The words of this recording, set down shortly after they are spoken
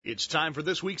It's time for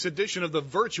this week's edition of the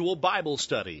Virtual Bible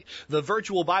Study. The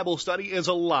Virtual Bible Study is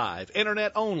a live,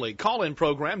 internet-only call-in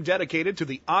program dedicated to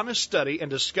the honest study and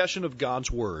discussion of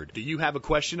God's Word. Do you have a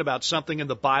question about something in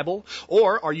the Bible?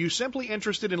 Or are you simply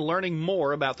interested in learning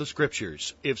more about the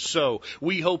Scriptures? If so,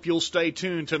 we hope you'll stay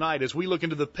tuned tonight as we look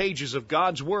into the pages of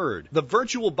God's Word. The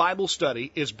Virtual Bible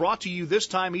Study is brought to you this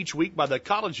time each week by the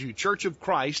College View Church of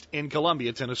Christ in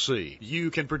Columbia, Tennessee. You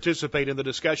can participate in the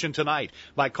discussion tonight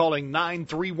by calling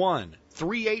 931-381-4567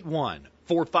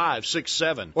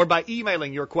 or by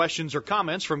emailing your questions or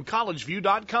comments from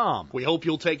collegeview.com. We hope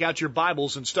you'll take out your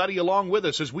Bibles and study along with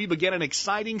us as we begin an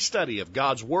exciting study of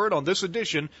God's Word on this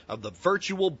edition of the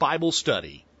Virtual Bible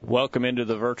Study. Welcome into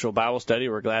the Virtual Bible Study.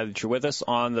 We're glad that you're with us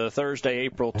on the Thursday,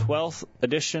 April 12th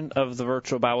edition of the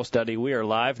Virtual Bible Study. We are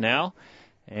live now,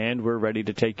 and we're ready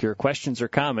to take your questions or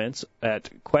comments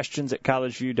at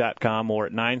questions@collegeview.com or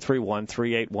at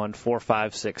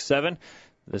 931-381-4567.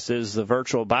 This is the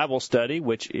Virtual Bible Study,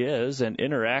 which is an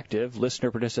interactive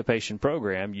listener participation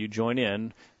program. You join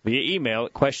in via email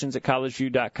at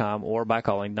questions@collegeview.com or by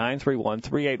calling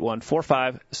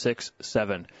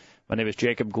 931-381-4567. My name is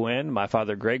Jacob Gwynn. My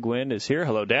father, Greg Gwynn, is here.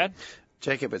 Hello, Dad.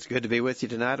 Jacob, it's good to be with you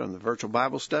tonight on the Virtual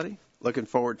Bible Study. Looking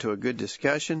forward to a good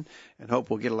discussion and hope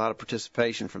we'll get a lot of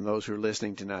participation from those who are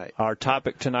listening tonight. Our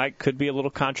topic tonight could be a little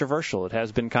controversial. It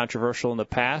has been controversial in the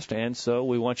past, and so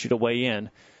we want you to weigh in.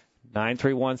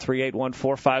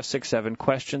 931-381-4567,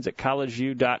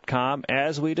 questions@collegeview.com,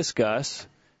 as we discuss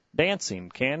dancing.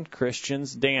 Can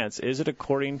Christians dance? Is it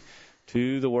according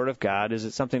to the Word of God? Is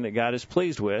it something that God is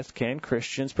pleased with? Can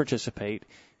Christians participate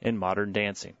in modern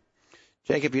dancing?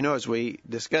 Jacob, you know, as we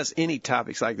discuss any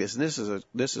topics like this, and this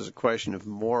is a question of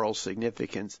moral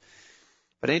significance,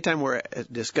 but anytime we're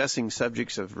discussing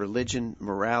subjects of religion,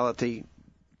 morality,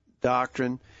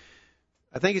 doctrine,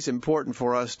 I think it's important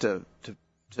for us to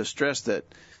stress that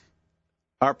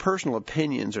our personal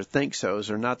opinions or think-sos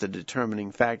are not the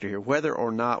determining factor here, whether or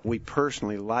not we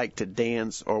personally like to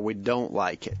dance or we don't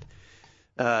like it.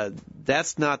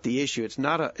 That's not the issue. It's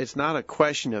not a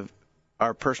question of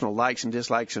our personal likes and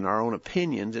dislikes and our own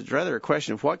opinions. It's rather a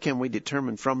question of what can we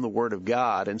determine from the Word of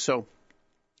God. And so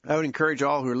I would encourage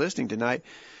all who are listening tonight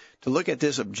to look at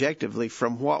this objectively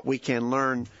from what we can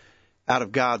learn out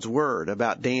of God's Word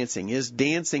about dancing. Is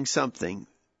dancing something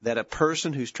that a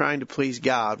person who's trying to please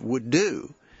God would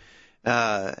do?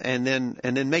 And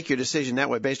then make your decision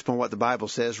that way based upon what the Bible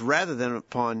says, rather than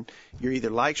upon your either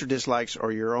likes or dislikes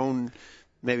or your own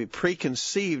maybe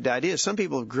preconceived ideas. Some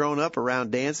people have grown up around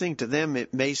dancing. To them,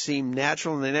 it may seem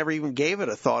natural, and they never even gave it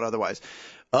a thought otherwise.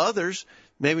 Others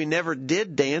maybe never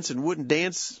did dance and wouldn't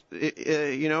dance, if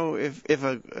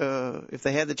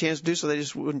they had the chance to do so, they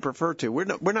just wouldn't prefer to. We're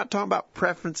not talking about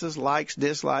preferences, likes,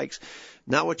 dislikes,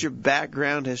 not what your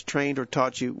background has trained or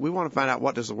taught you. We want to find out,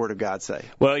 what does the Word of God say?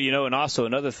 Well, and also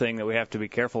another thing that we have to be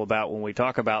careful about when we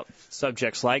talk about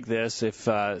subjects like this, if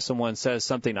someone says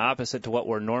something opposite to what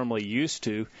we're normally used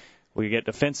to, we get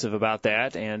defensive about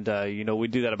that, and, we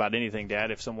do that about anything, Dad.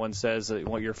 If someone says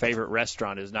your favorite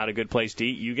restaurant is not a good place to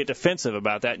eat, you get defensive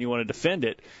about that and you want to defend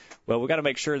it. Well, we've got to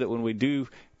make sure that when we do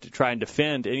to try and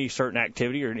defend any certain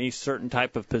activity or any certain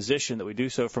type of position, that we do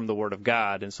so from the Word of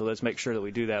God. And so let's make sure that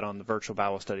we do that on the Virtual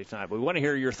Bible Study tonight. But we want to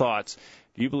hear your thoughts.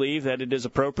 Do you believe that it is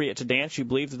appropriate to dance? You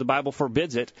believe that the Bible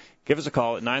forbids it? Give us a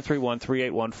call at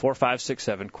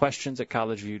 931-381-4567,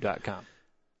 questions@collegeview.com.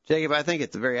 Jacob, I think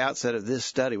at the very outset of this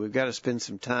study, we've got to spend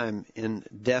some time in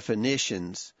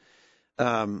definitions.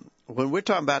 When we're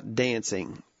talking about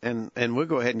dancing, and we'll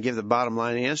go ahead and give the bottom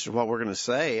line answer to what we're going to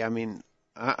say, I mean,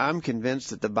 I'm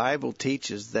convinced that the Bible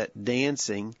teaches that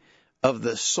dancing of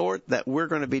the sort that we're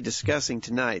going to be discussing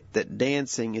tonight, that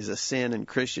dancing is a sin and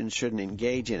Christians shouldn't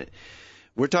engage in it.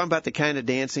 We're talking about the kind of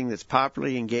dancing that's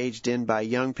popularly engaged in by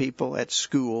young people at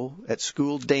school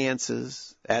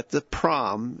dances, at the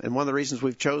prom. And one of the reasons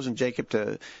we've chosen, Jacob,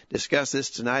 to discuss this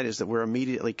tonight is that we're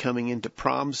immediately coming into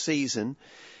prom season.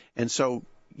 And so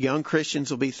young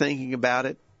Christians will be thinking about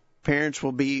it. Parents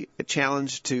will be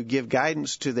challenged to give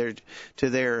guidance to their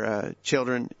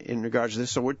children in regards to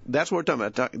this. So that's what we're talking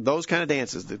about, those kind of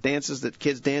dances, the dances that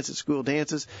kids dance at school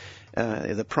dances,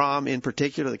 the prom in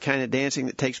particular, the kind of dancing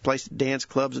that takes place at dance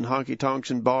clubs and honky-tonks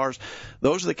and bars.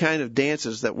 Those are the kind of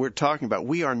dances that we're talking about.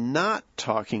 We are not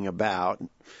talking about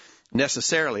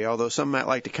necessarily, although some might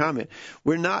like to comment,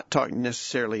 we're not talking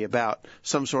necessarily about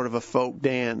some sort of a folk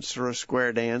dance or a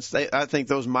square dance. I think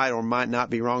those might or might not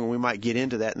be wrong, and we might get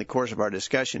into that in the course of our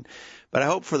discussion. But I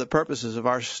hope for the purposes of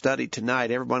our study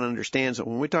tonight, everyone understands that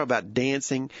when we talk about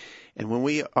dancing and when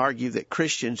we argue that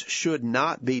Christians should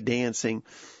not be dancing,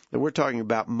 that we're talking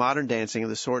about modern dancing of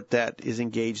the sort that is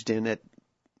engaged in at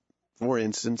for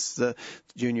instance, the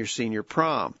junior-senior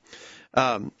prom.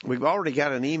 We've already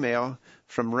got an email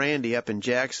from Randy up in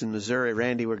Jackson, Missouri.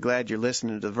 Randy, we're glad you're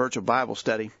listening to the virtual Bible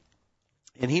study.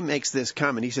 And he makes this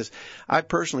comment. He says, I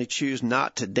personally choose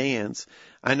not to dance.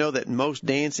 I know that most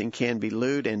dancing can be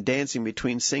lewd and dancing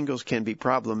between singles can be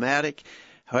problematic.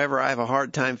 However, I have a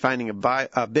hard time finding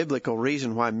a biblical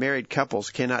reason why married couples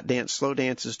cannot dance slow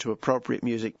dances to appropriate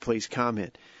music. Please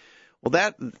comment. Well,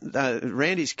 that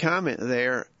Randy's comment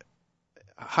there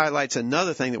highlights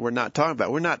another thing that we're not talking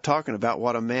about. We're not talking about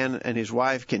what a man and his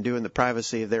wife can do in the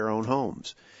privacy of their own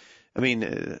homes. I mean,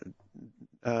 to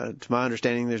my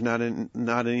understanding, there's not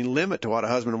any limit to what a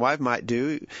husband and wife might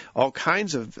do. All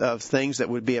kinds of things that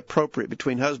would be appropriate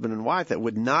between husband and wife that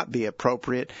would not be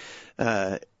appropriate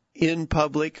in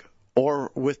public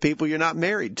or with people you're not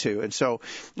married to. And so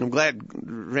I'm glad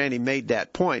Randy made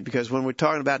that point, because when we're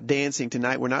talking about dancing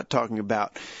tonight, we're not talking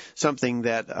about something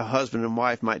that a husband and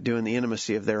wife might do in the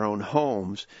intimacy of their own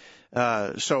homes.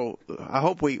 So I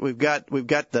hope we've got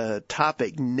the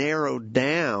topic narrowed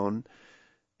down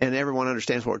and everyone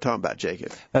understands what we're talking about,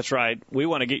 Jacob. That's right. We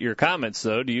want to get your comments,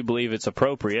 though. Do you believe it's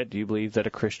appropriate? Do you believe that a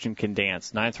Christian can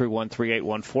dance?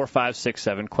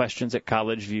 931-381-4567, questions at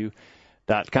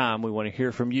collegeview.com. We want to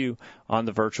hear from you on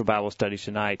the virtual Bible study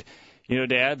tonight. You know,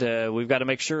 Dad, we've got to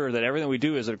make sure that everything we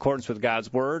do is in accordance with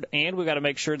God's Word, and we've got to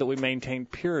make sure that we maintain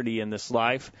purity in this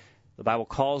life. The Bible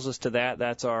calls us to that.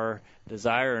 That's our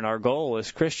desire and our goal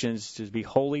as Christians, to be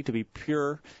holy, to be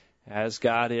pure as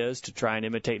God is, to try and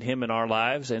imitate Him in our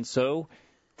lives. And so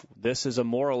this is a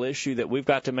moral issue that we've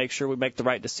got to make sure we make the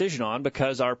right decision on,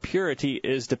 because our purity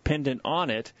is dependent on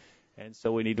it. And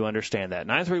so we need to understand that.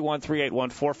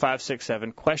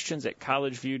 931-381-4567, questions at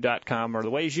collegeview.com are the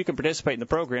ways you can participate in the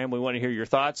program. We want to hear your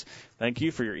thoughts. Thank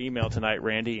you for your email tonight,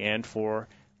 Randy, and for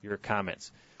your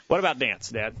comments. What about dance,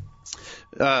 Dad?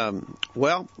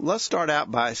 Well, let's start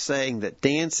out by saying that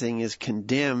dancing is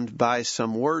condemned by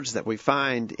some words that we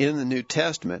find in the New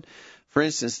Testament. For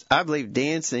instance, I believe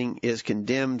dancing is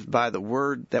condemned by the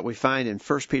word that we find in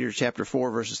 1 Peter chapter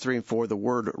 4, verses 3 and 4, the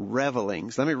word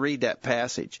revelings. Let me read that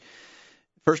passage.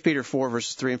 1 Peter 4,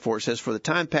 verses 3 and 4, it says, For the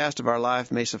time past of our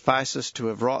life may suffice us to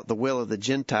have wrought the will of the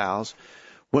Gentiles,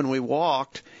 when we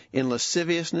walked in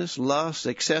lasciviousness, lust,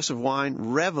 excessive wine,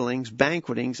 revelings,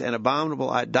 banquetings, and abominable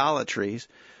idolatries,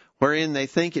 wherein they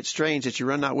think it strange that you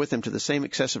run not with them to the same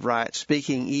excessive riot,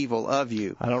 speaking evil of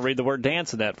you. I don't read the word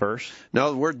dance in that verse.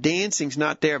 No, the word dancing's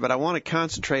not there, but I want to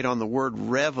concentrate on the word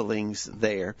revelings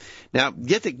there. Now,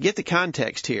 get the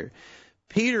context here.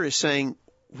 Peter is saying,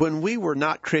 when we were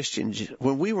not Christians,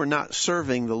 when we were not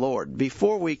serving the Lord,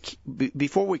 before we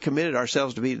committed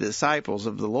ourselves to be the disciples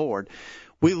of the Lord,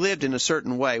 we lived in a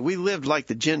certain way. We lived like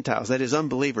the Gentiles, that is,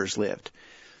 unbelievers lived.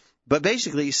 But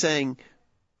basically he's saying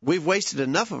we've wasted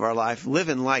enough of our life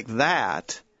living like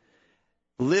that.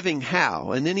 Living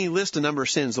how? And then he lists a number of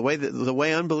sins, the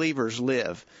way unbelievers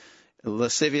live.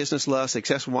 Lasciviousness, lust,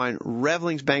 excessive wine,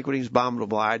 revelings, banquetings,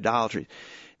 abominable idolatry.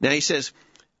 Now he says,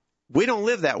 we don't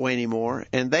live that way anymore,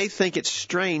 and they think it's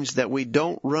strange that we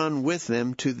don't run with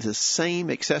them to the same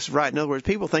excessive riot. In other words,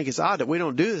 people think it's odd that we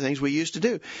don't do the things we used to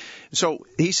do. So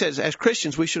he says, as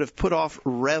Christians, we should have put off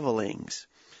revelings.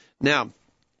 Now,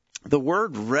 the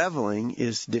word reveling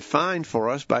is defined for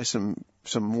us by some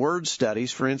word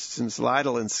studies. For instance,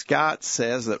 Lytle and Scott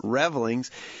says that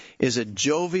revelings is a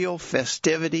jovial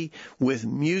festivity with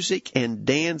music and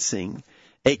dancing,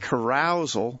 a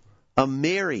carousal, a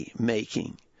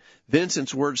merry-making.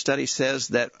 Vincent's word study says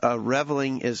that a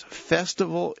reveling is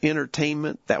festival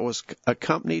entertainment that was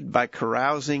accompanied by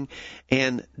carousing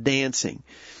and dancing.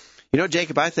 You know,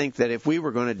 Jacob, I think that if we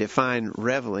were going to define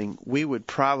reveling, we would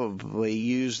probably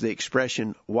use the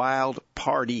expression wild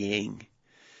partying.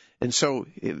 And so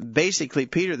basically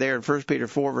Peter there in 1 Peter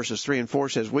 4 verses 3 and 4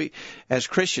 says we, as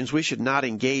Christians, we should not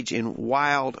engage in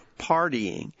wild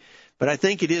partying. But I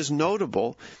think it is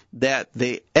notable that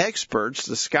the experts,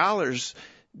 the scholars,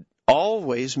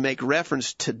 always make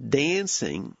reference to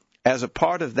dancing as a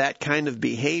part of that kind of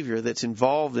behavior that's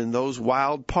involved in those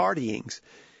wild partyings.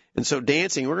 And so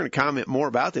dancing, we're going to comment more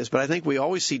about this, but I think we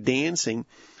always see dancing,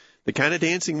 the kind of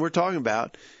dancing we're talking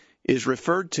about, is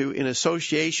referred to in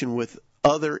association with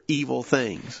other evil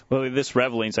things. Well, this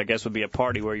revelings, I guess, would be a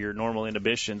party where your normal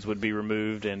inhibitions would be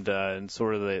removed and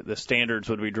sort of the standards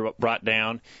would be brought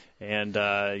down, and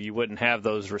you wouldn't have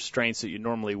those restraints that you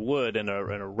normally would in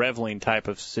a reveling type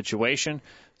of situation.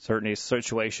 Certainly a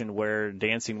situation where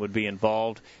dancing would be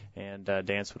involved, and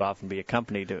dance would often be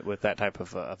accompanied with that type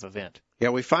of event. Yeah,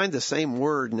 we find the same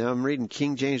word. Now I'm reading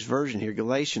King James Version here.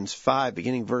 Galatians 5,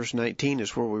 beginning verse 19,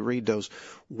 is where we read those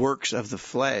works of the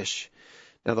flesh.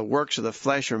 Now the works of the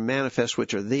flesh are manifest,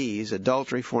 which are these: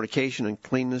 adultery, fornication,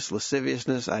 uncleanness,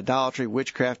 lasciviousness, idolatry,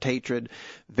 witchcraft, hatred,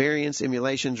 variance,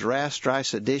 emulations, wrath, strife,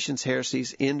 seditions,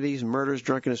 heresies, envies, murders,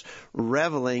 drunkenness,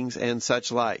 revelings, and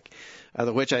such like.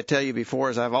 The which I tell you before,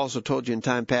 as I've also told you in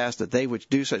time past, that they which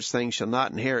do such things shall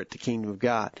not inherit the kingdom of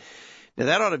God. Now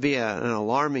that ought to be an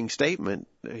alarming statement.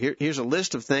 Here's a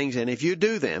list of things, and if you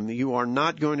do them, you are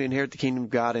not going to inherit the kingdom of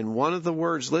God. And one of the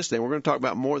words listed, and we're going to talk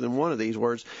about more than one of these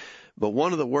words, but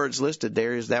one of the words listed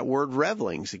there is that word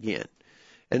revelings again.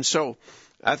 And so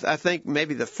I think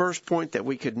maybe the first point that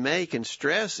we could make and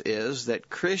stress is that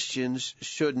Christians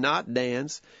should not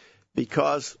dance,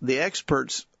 because the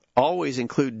experts always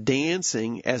include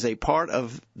dancing as a part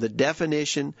of the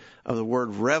definition of the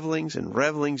word revelings, and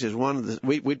revelings is one of the,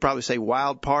 we'd probably say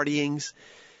wild partyings,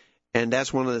 and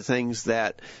that's one of the things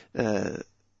that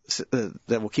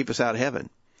will keep us out of heaven.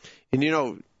 And you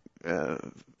know,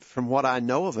 from what I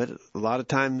know of it, a lot of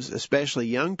times, especially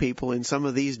young people in some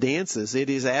of these dances, it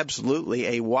is absolutely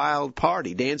a wild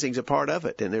party. Dancing's a part of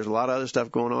it, and there's a lot of other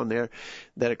stuff going on there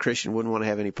that a Christian wouldn't want to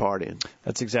have any part in.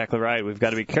 That's exactly right. We've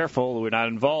got to be careful we're not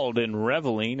involved in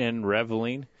reveling, and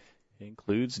reveling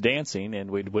includes dancing,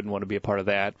 and we wouldn't want to be a part of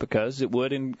that, because it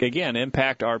would, again,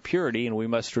 impact our purity, and we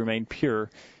must remain pure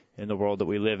in the world that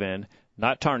we live in,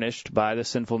 not tarnished by the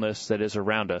sinfulness that is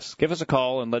around us. Give us a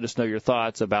call and let us know your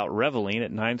thoughts about reveling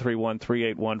at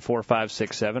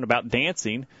 931-381-4567, about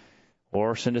dancing,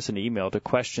 or send us an email to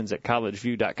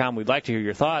questions@collegeview.com. We'd like to hear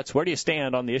your thoughts. Where do you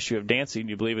stand on the issue of dancing?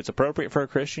 Do you believe it's appropriate for a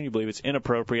Christian? Do you believe it's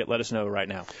inappropriate? Let us know right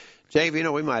now. Dave, you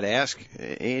know, we might ask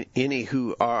any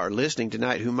who are listening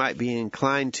tonight who might be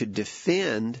inclined to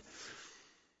defend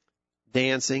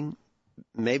dancing,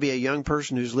 maybe a young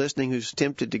person who's listening who's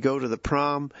tempted to go to the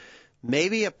prom,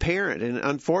 maybe a parent, and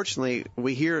unfortunately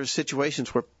we hear of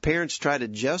situations where parents try to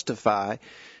justify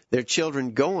their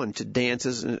children going to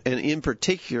dances, and in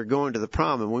particular going to the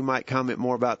prom, and we might comment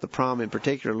more about the prom in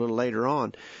particular a little later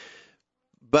on.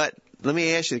 But let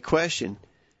me ask you the question.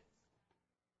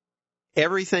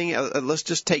 Everything, let's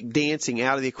just take dancing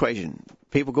out of the equation.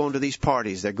 People going to these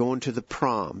parties, they're going to the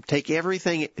prom. Take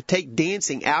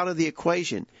dancing out of the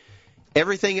equation.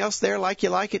 Everything else there like you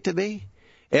like it to be?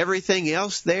 Everything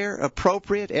else there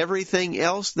appropriate? Everything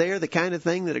else there the kind of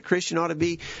thing that a Christian ought to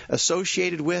be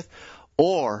associated with?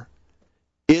 Or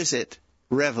is it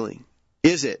reveling?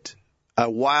 Is it a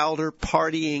wilder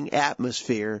partying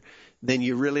atmosphere than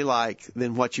you really like,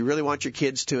 than what you really want your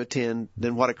kids to attend,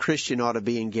 than what a Christian ought to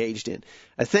be engaged in?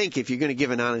 I think if you're going to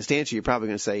give an honest answer, you're probably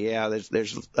going to say, yeah,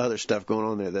 there's other stuff going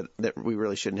on there that we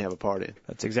really shouldn't have a part in.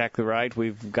 That's exactly right.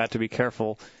 We've got to be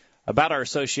careful about our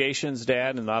associations,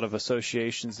 Dad, and a lot of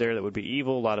associations there that would be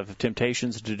evil, a lot of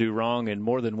temptations to do wrong in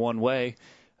more than one way.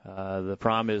 The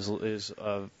prom is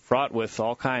fraught with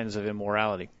all kinds of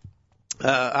immorality.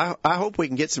 I hope we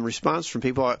can get some response from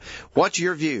people. What's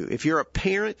your view? If you're a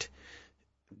parent,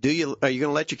 are you going to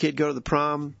let your kid go to the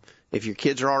prom? If your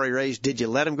kids are already raised, did you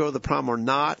let them go to the prom or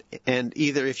not? And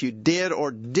either if you did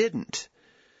or didn't,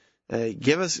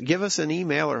 give us an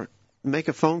email or make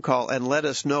a phone call and let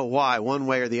us know why, one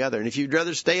way or the other. And if you'd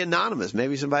rather stay anonymous,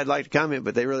 maybe somebody'd like to comment,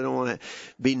 but they really don't want to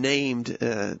be named,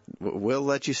 we'll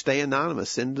let you stay anonymous.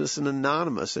 Send us an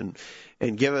anonymous and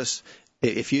give us,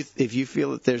 if you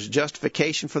feel that there's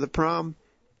justification for the prom,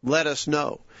 let us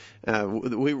know.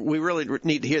 We really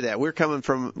need to hear that. We're coming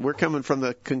from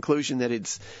the conclusion that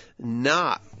it's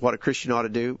not what a Christian ought to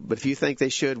do. But if you think they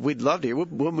should, we'd love to hear.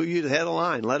 We'll move you to the head of the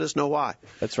line. Let us know why.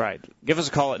 That's right. Give us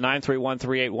a call at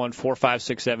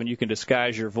 931-381-4567. You can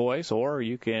disguise your voice, or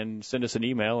you can send us an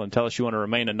email and tell us you want to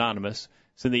remain anonymous.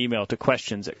 Send the email to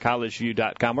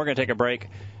questions@collegeview.com. We're going to take a break.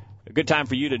 A good time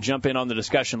for you to jump in on the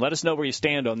discussion. Let us know where you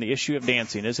stand on the issue of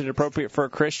dancing. Is it appropriate for a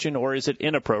Christian, or is it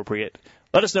inappropriate?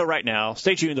 Let us know right now.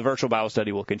 Stay tuned. The virtual Bible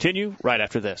study will continue right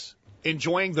after this.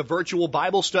 Enjoying the virtual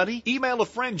Bible study? Email a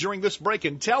friend during this break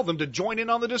and tell them to join in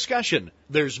on the discussion.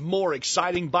 There's more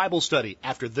exciting Bible study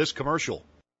after this commercial.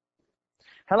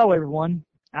 Hello, everyone.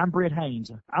 I'm Brent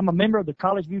Haynes. I'm a member of the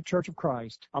College View Church of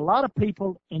Christ. A lot of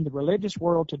people in the religious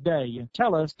world today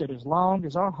tell us that as long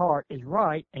as our heart is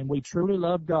right and we truly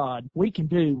love God, we can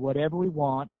do whatever we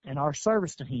want in our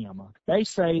service to Him. They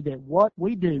say that what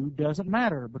we do doesn't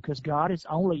matter because God is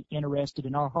only interested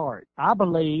in our heart. I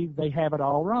believe they have it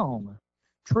all wrong.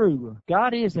 True,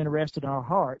 God is interested in our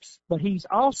hearts, but He's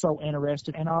also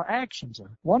interested in our actions.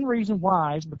 One reason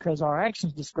why is because our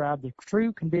actions describe the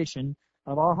true condition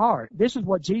of our heart. This is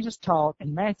what Jesus taught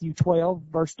in Matthew 12,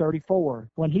 verse 34,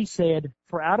 when he said,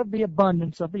 "For out of the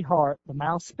abundance of the heart the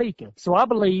mouth speaketh." So I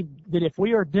believe that if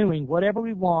we are doing whatever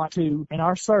we want to in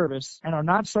our service and are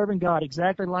not serving God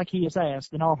exactly like he has asked,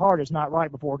 then our heart is not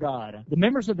right before God. The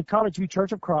members of the College View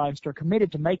Church of Christ are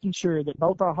committed to making sure that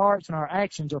both our hearts and our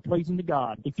actions are pleasing to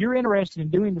God. If you're interested in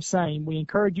doing the same, we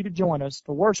encourage you to join us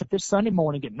for worship this Sunday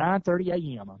morning at 9:30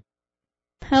 a.m.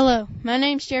 Hello, my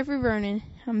name's Jeffrey Vernon.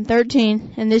 I'm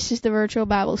 13, and this is the Virtual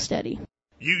Bible Study.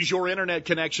 Use your internet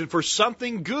connection for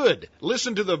something good.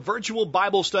 Listen to the Virtual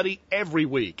Bible Study every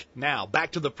week. Now,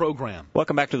 back to the program.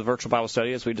 Welcome back to the Virtual Bible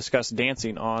Study as we discuss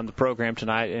dancing on the program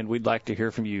tonight, and we'd like to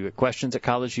hear from you at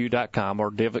questions@collegeview.com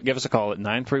or give us a call at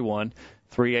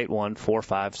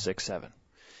 931-381-4567.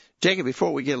 Jacob,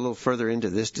 before we get a little further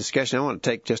into this discussion, I want to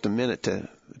take just a minute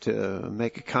to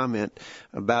make a comment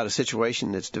about a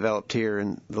situation that's developed here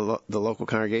in the local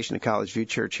congregation of College View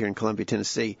Church here in Columbia,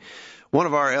 Tennessee. One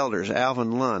of our elders,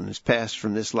 Alvin Lunn, has passed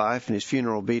from this life, and his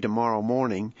funeral will be tomorrow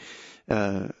morning.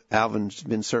 Alvin's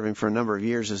been serving for a number of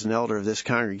years as an elder of this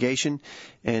congregation,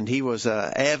 and he was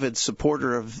an avid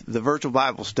supporter of the Virtual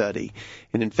Bible Study.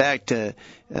 And in fact, in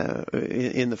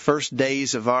the first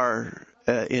days of our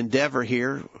endeavor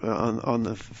here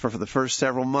for the first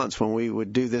several months when we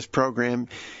would do this program,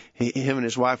 him and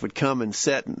his wife would come and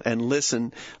sit and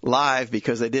listen live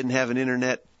because they didn't have an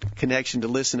internet connection to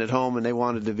listen at home, and they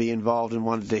wanted to be involved and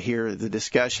wanted to hear the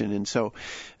discussion. And so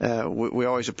we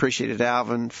always appreciated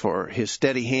Alvin for his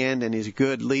steady hand and his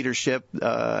good leadership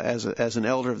as an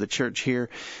elder of the church here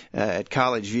at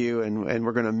College View, and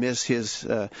we're going to miss his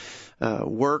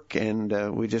work,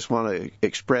 and we just want to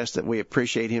express that we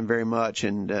appreciate him very much,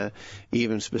 and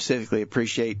even specifically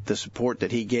appreciate the support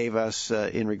that he gave us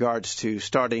in regards to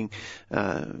starting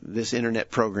this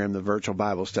internet program, the Virtual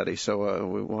Bible Study. So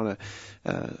we want to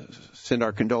send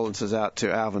our condolences out to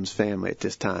Alvin's family at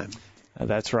this time.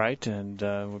 That's right, and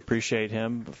we appreciate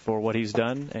him for what he's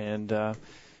done, and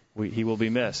he will be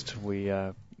missed. We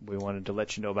wanted to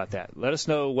let you know about that. Let us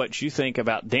know what you think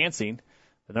about dancing.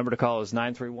 The number to call is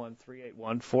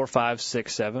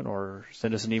 931-381-4567, or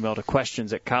send us an email to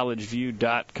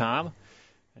questions@collegeview.com.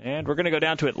 And we're going to go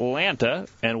down to Atlanta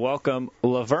and welcome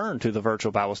Laverne to the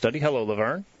Virtual Bible Study. Hello,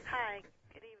 Laverne. Hi,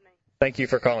 good evening. Thank you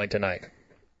for calling tonight.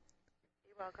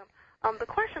 You're welcome. The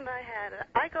question I had,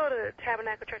 I go to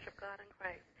Tabernacle Church of God in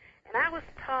Christ, and I was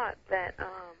taught that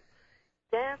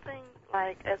dancing,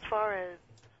 like as far as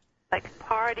like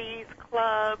parties,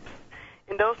 clubs,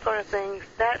 and those sort of things,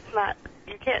 that's not,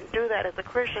 you can't do that as a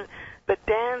Christian. But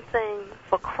dancing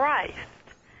for Christ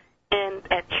and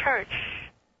at church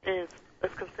is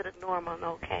considered normal and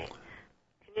okay.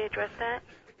 Can you address that?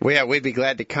 Well, yeah, we'd be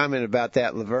glad to comment about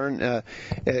that, Laverne.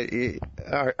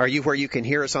 Are you where you can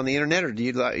hear us on the internet, or do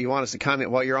you want us to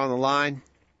comment while you're on the line?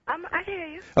 I hear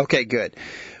you. Okay, good.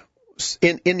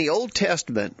 In the Old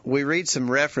Testament, we read some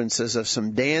references of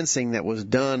some dancing that was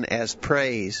done as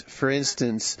praise. For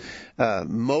instance,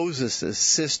 Moses'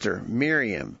 sister,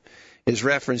 Miriam, is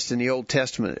referenced in the Old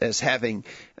Testament as having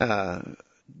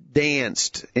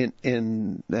danced there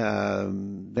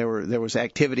was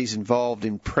activities involved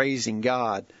in praising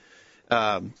God.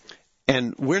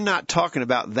 And we're not talking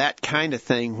about that kind of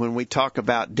thing when we talk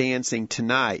about dancing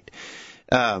tonight.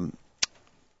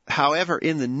 However,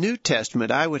 in the New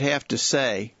Testament, I would have to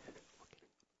say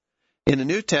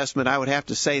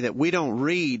that we don't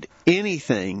read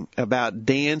anything about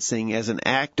dancing as an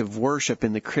act of worship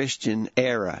in the Christian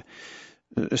era.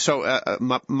 So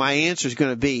my answer is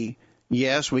going to be,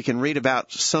 yes, we can read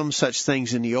about some such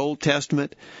things in the Old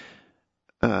Testament.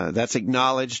 That's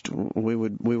acknowledged. We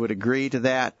would agree to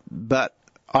that. But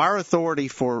our authority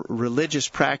for religious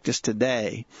practice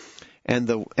today, and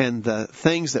the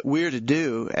things that we're to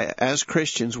do as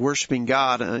Christians worshiping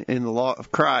God in the law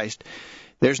of Christ,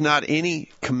 there's not any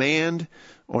command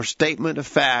or statement of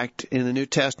fact in the New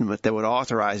Testament that would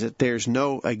authorize it. There's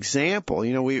no example.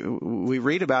 You know, we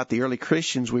read about the early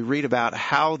Christians. We read about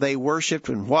how they worshiped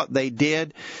and what they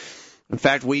did. In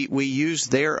fact, we use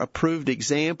their approved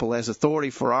example as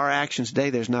authority for our actions today.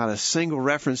 There's not a single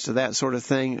reference to that sort of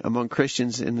thing among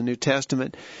Christians in the New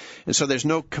Testament. And so there's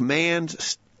no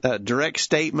command, direct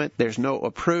statement. There's no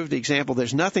approved example.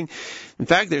 There's nothing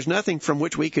from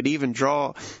which we could even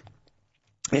draw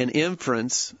an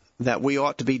inference that we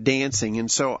ought to be dancing. And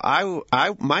so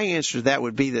my answer to that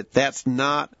would be that that's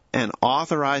not an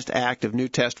authorized act of New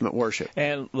Testament worship.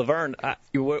 And Laverne,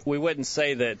 we wouldn't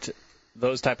say that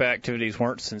those type of activities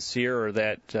weren't sincere, or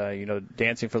that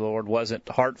dancing for the Lord wasn't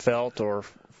heartfelt, or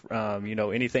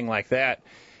anything like that.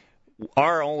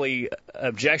 Our only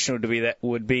objection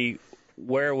would be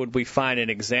where would we find an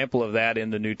example of that in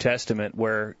the New Testament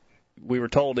where we were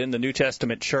told in the New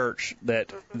Testament church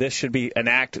that this should be an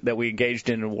act that we engaged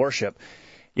in worship?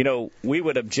 You know, we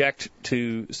would object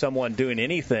to someone doing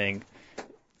anything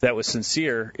that was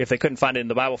sincere if they couldn't find it in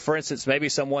the Bible. For instance, maybe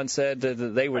someone said that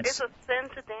they would... Is it a sin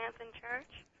to dance in church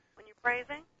when you're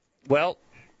praising? Well,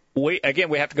 we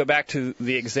have to go back to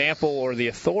the example or the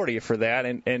authority for that,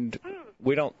 and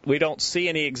we don't see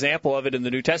any example of it in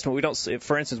the New Testament.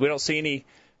 For instance, we don't see any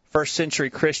first century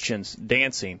Christians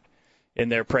dancing in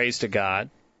their praise to God.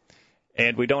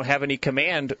 And we don't have any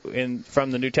command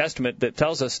from the New Testament that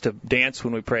tells us to dance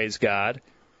when we praise God.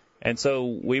 And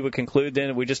so we would conclude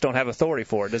then we just don't have authority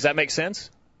for it. Does that make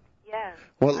sense? Yes.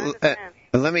 Well,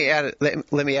 let me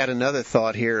add another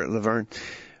thought here, Laverne.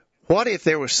 What if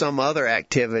there was some other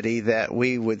activity that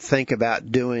we would think about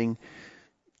doing,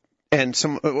 and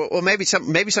maybe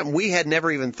something we had never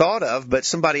even thought of, but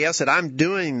somebody else said, "I'm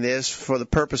doing this for the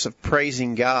purpose of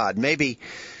praising God." Maybe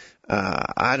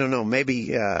I don't know.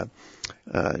 Maybe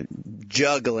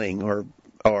juggling or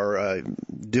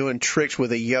doing tricks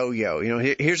with a yo-yo. You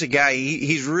know, here's a guy.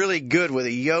 He's really good with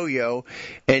a yo-yo,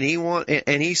 and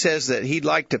he says that he'd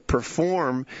like to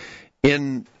perform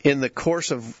in the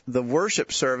course of the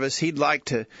worship service. He'd like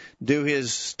to do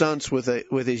his stunts with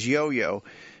his yo-yo,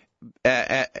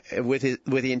 with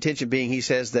the intention being, he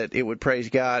says, that it would praise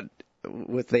God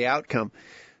with the outcome.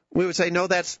 We would say, no,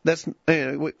 that's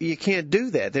you can't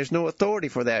do that. There's no authority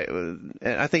for that. And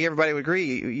I think everybody would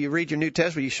agree. You read your New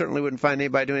Testament, you certainly wouldn't find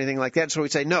anybody doing anything like that. So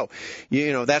we'd say, no,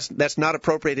 that's not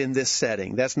appropriate in this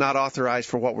setting. That's not authorized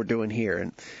for what we're doing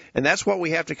here. And that's what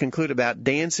we have to conclude about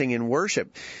dancing in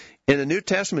worship. In the New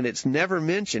Testament, it's never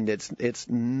mentioned. It's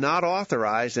not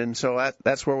authorized, and so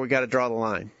that's where we got to draw the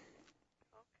line.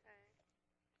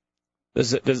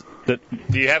 Do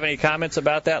you have any comments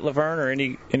about that, Laverne, or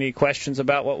any questions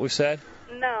about what we've said?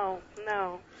 No.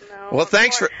 Well,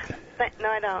 No,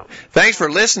 I don't. Thanks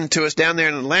for listening to us down there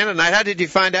in Atlanta tonight. How did you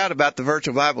find out about the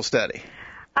virtual Bible study?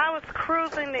 I was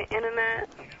cruising the internet.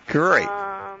 Great.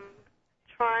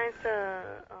 Trying to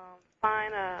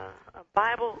find a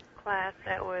Bible class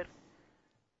that would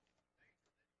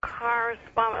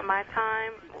correspond with my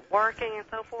time working and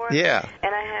so forth. Yeah.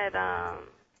 And I had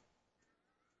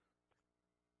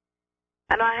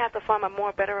I know I have to form a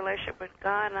better relationship with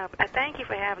God, and I thank you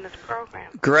for having this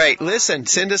program. Great. Listen,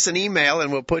 send us an email,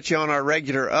 and we'll put you on our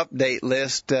regular update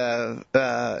list.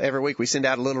 Every week we send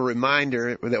out a little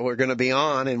reminder that we're going to be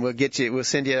on, and we'll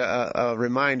send you a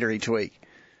reminder each week.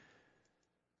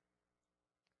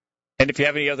 And if you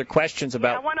have any other questions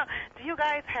about... do you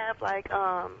guys have, like,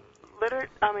 I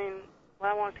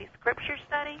want to see scripture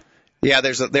study? Yeah,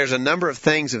 there's a number of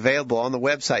things available on the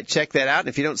website. Check that out. And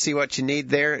if you don't see what you need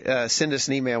there, send us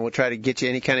an email. We'll try to get you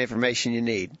any kind of information you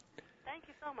need. Thank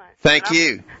you so much. Thank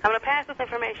you. I'm going to pass this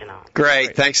information on.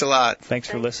 Great. Thanks a lot. Thanks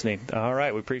for listening. All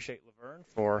right. We appreciate Laverne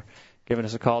for giving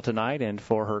us a call tonight and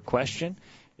for her question.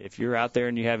 If you're out there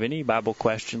and you have any Bible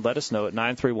question, let us know at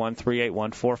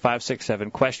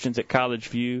 931-381-4567,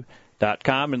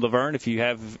 questions@collegeview.com. And Laverne, if you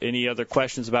have any other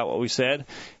questions about what we said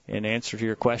in answer to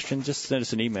your question, just send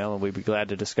us an email, and we'd be glad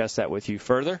to discuss that with you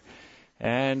further.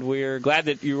 And we're glad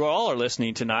that you all are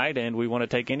listening tonight, and we want to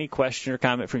take any question or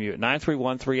comment from you at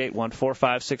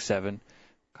 931-381-4567,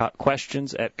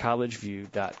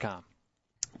 questions@collegeview.com.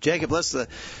 Jacob, let's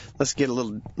get a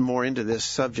little more into this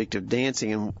subject of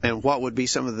dancing and what would be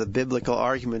some of the biblical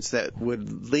arguments that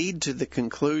would lead to the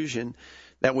conclusion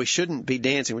that we shouldn't be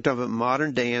dancing. We're talking about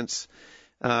modern dance.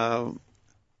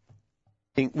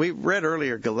 We read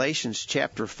earlier Galatians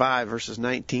chapter 5, verses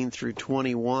 19 through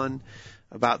 21,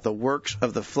 about the works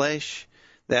of the flesh,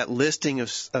 that listing of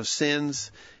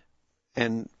sins.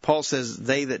 And Paul says,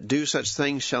 they that do such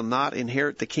things shall not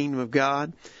inherit the kingdom of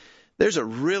God. There's a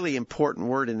really important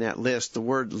word in that list, the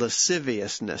word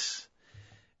lasciviousness.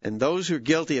 And those who are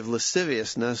guilty of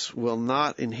lasciviousness will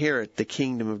not inherit the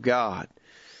kingdom of God.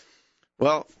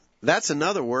 Well, that's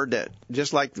another word that,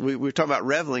 just like we were talking about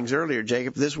revelings earlier,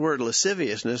 Jacob, this word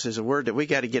lasciviousness is a word that we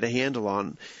got to get a handle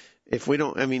on. If we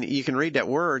don't, you can read that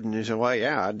word and you say, well,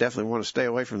 yeah, I definitely want to stay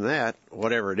away from that,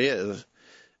 whatever it is.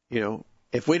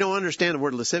 If we don't understand the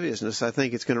word lasciviousness, I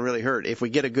think it's going to really hurt. If we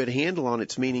get a good handle on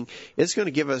its meaning, it's going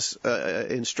to give us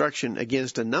instruction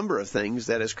against a number of things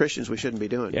that as Christians we shouldn't be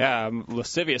doing. Yeah,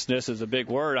 lasciviousness is a big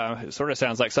word. It sort of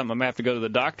sounds like something I'm going to have to go to the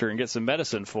doctor and get some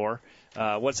medicine for.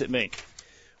 What's it mean?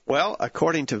 Well,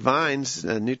 according to Vine's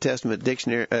New Testament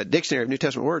Dictionary of New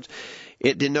Testament Words,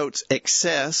 it denotes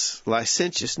excess,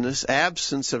 licentiousness,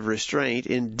 absence of restraint,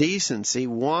 indecency,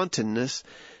 wantonness,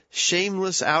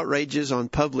 shameless outrages on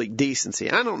public decency.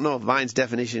 I don't know if Vine's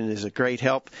definition is a great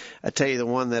help. I tell you the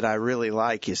one that I really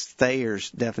like is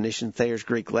Thayer's definition. Thayer's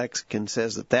Greek lexicon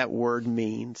says that word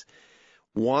means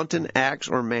wanton acts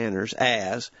or manners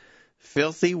as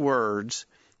filthy words,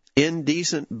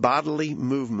 indecent bodily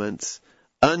movements,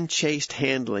 unchaste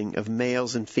handling of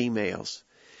males and females.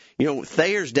 You know,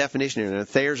 Thayer's definition here, now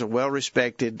Thayer's a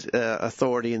well-respected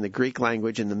authority in the Greek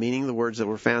language and the meaning of the words that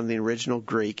were found in the original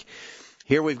Greek.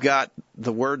 Here we've got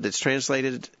the word that's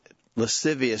translated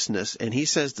lasciviousness, and he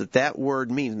says that word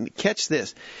means, catch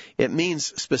this, it means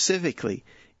specifically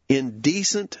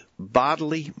indecent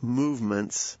bodily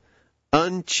movements,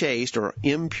 unchaste or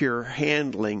impure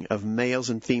handling of males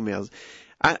and females.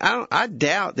 I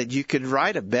doubt that you could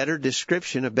write a better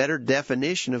description, a better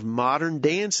definition of modern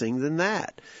dancing than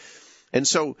that. And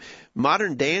so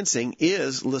modern dancing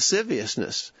is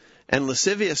lasciviousness. And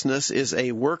lasciviousness is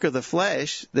a work of the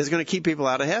flesh that's going to keep people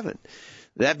out of heaven.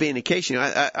 That being the case,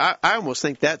 I almost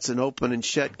think that's an open and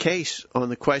shut case on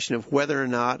the question of whether or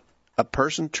not a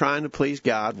person trying to please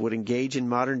God would engage in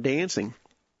modern dancing.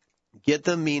 Get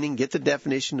the meaning, get the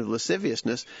definition of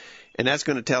lasciviousness, and that's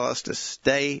going to tell us to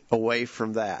stay away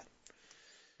from that.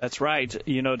 That's right.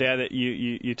 You know, Dad, that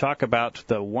you talk about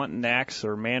the wanton acts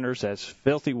or manners as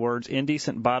filthy words,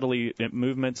 indecent bodily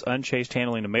movements, unchaste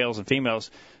handling of males and females.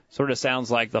 Sort of sounds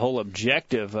like the whole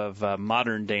objective of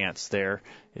modern dance there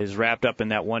is wrapped up in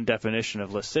that one definition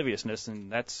of lasciviousness, and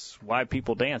that's why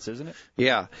people dance, isn't it?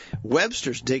 Yeah.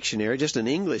 Webster's dictionary, just an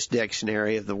English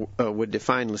dictionary, would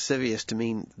define lascivious to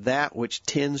mean that which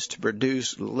tends to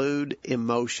produce lewd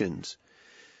emotions.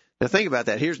 Now think about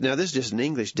that. This is just an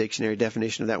English dictionary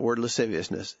definition of that word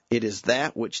lasciviousness. It is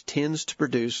that which tends to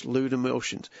produce lewd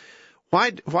emotions.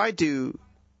 Why do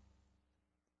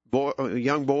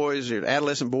young boys or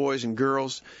adolescent boys and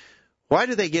girls, why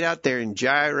do they get out there and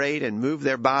gyrate and move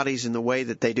their bodies in the way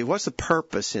that they do? What's the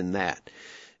purpose in that?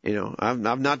 You know,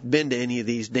 I've not been to any of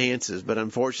these dances, but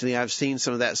unfortunately I've seen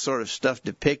some of that sort of stuff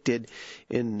depicted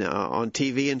on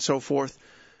TV and so forth.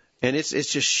 And it's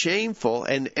just shameful.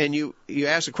 And you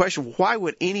ask the question, why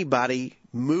would anybody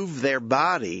move their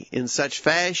body in such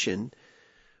fashion?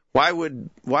 Why would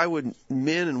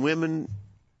men and women,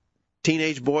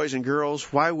 teenage boys and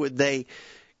girls, why would they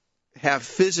have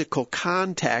physical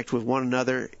contact with one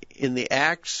another in the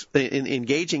acts, in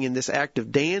engaging in this act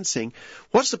of dancing?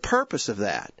 What's the purpose of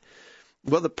that?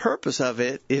 Well, the purpose of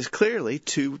it is clearly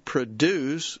to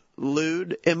produce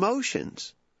lewd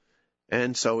emotions.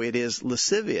 And so it is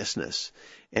lasciviousness.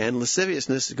 And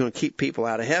lasciviousness is going to keep people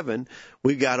out of heaven.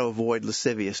 We've got to avoid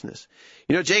lasciviousness.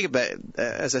 You know, Jacob,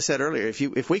 as I said earlier,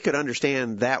 if we could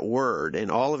understand that word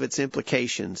and all of its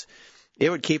implications, it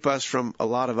would keep us from a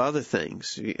lot of other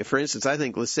things. For instance, I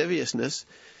think lasciviousness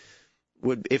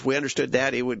would, if we understood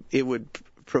that, it would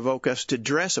provoke us to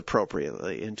dress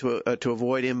appropriately and to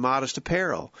avoid immodest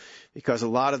apparel, because a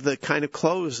lot of the kind of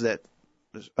clothes that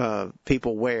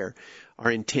people wear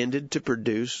are intended to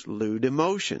produce lewd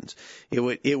emotions. It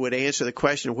would answer the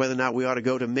question of whether or not we ought to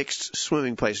go to mixed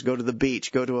swimming places, go to the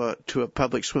beach, go to a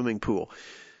public swimming pool.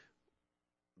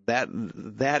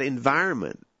 That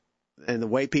environment and the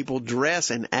way people dress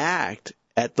and act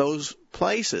at those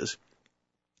places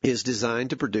is designed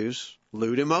to produce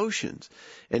lewd emotions.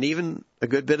 And even a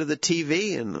good bit of the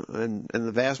TV and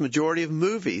the vast majority of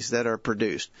movies that are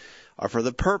produced are for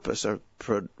the purpose of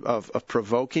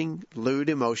provoking lewd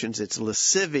emotions. It's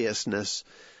lasciviousness,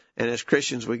 and as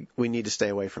Christians, we need to stay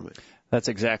away from it. That's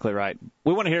exactly right.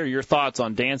 We want to hear your thoughts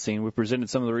on dancing. We presented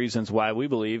some of the reasons why we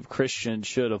believe Christians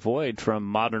should avoid from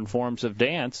modern forms of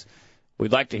dance.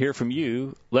 We'd like to hear from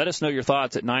you. Let us know your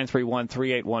thoughts at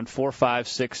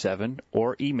 931-381-4567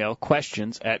 or email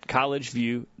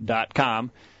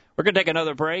questions@collegeview.com. We're going to take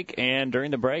another break, and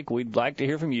during the break, we'd like to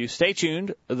hear from you. Stay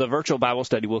tuned. The virtual Bible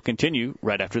study will continue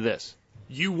right after this.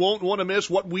 You won't want to miss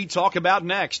what we talk about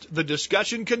next. The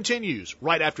discussion continues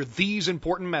right after these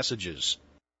important messages.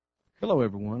 Hello,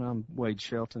 everyone. I'm Wade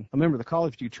Shelton, a member of the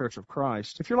College View Church of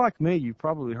Christ. If you're like me, you've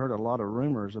probably heard a lot of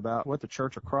rumors about what the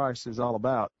Church of Christ is all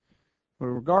about. But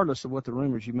regardless of what the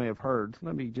rumors you may have heard,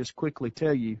 let me just quickly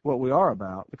tell you what we are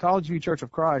about. The College View Church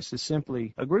of Christ is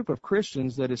simply a group of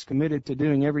Christians that is committed to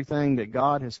doing everything that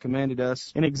God has commanded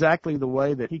us in exactly the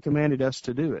way that He commanded us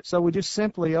to do it. So we just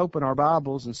simply open our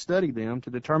Bibles and study them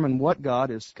to determine what God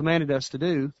has commanded us to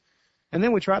do, and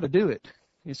then we try to do it.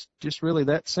 It's just really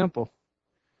that simple.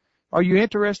 Are you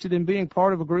interested in being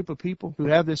part of a group of people who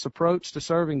have this approach to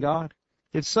serving God?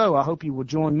 If so, I hope you will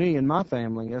join me and my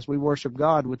family as we worship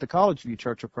God with the College View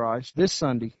Church of Christ this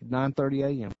Sunday at 9:30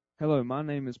 a.m. Hello, my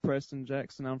name is Preston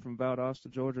Jackson. I'm from Valdosta,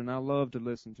 Georgia, and I love to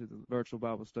listen to the virtual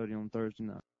Bible study on Thursday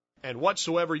night. And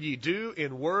whatsoever ye do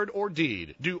in word or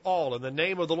deed, do all in the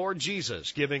name of the Lord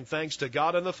Jesus, giving thanks to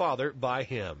God and the Father by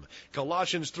him.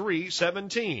 Colossians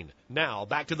 3:17. Now,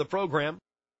 back to the program.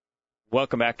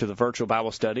 Welcome back to the Virtual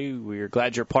Bible Study. We're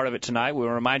glad you're part of it tonight. We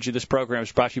will remind you this program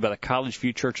is brought to you by the College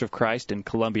View Church of Christ in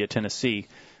Columbia, Tennessee.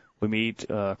 We meet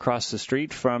across the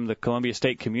street from the Columbia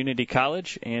State Community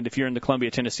College, and if you're in the Columbia,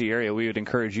 Tennessee area, we would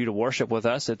encourage you to worship with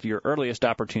us at your earliest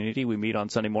opportunity. We meet on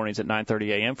Sunday mornings at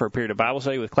 9:30 a.m. for a period of Bible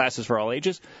study with classes for all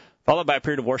ages, followed by a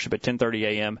period of worship at 10:30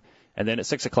 a.m., and then at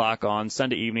 6 o'clock on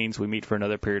Sunday evenings, we meet for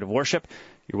another period of worship.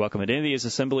 You're welcome at any of these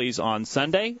assemblies on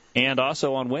Sunday, and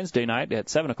also on Wednesday night at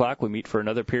 7 o'clock, we meet for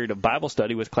another period of Bible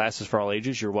study with classes for all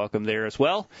ages. You're welcome there as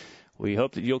well. We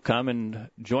hope that you'll come and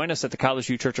join us at the College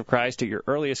View Church of Christ at your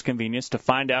earliest convenience to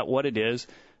find out what it is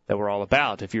that we're all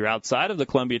about. If you're outside of the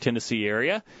Columbia, Tennessee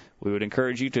area, we would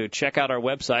encourage you to check out our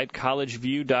website,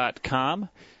 collegeview.com,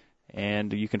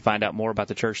 and you can find out more about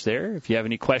the church there. If you have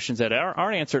any questions that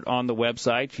aren't answered on the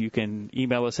website, you can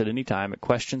email us at any time at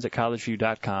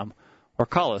questions@collegeview.com or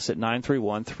call us at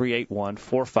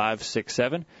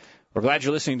 931-381-4567. We're glad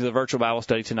you're listening to the Virtual Bible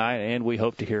Study tonight, and we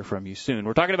hope to hear from you soon.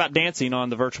 We're talking about dancing on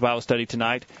the Virtual Bible Study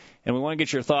tonight, and we want to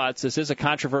get your thoughts. This is a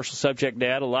controversial subject,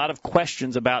 Dad. A lot of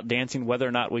questions about dancing, whether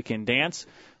or not we can dance,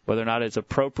 whether or not it's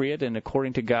appropriate and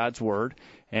according to God's Word.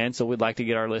 And so we'd like to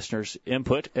get our listeners'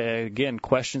 input. Again,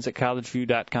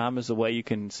 questions@collegeview.com is the way you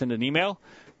can send an email,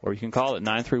 or you can call at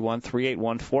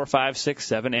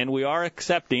 931-381-4567. And we are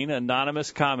accepting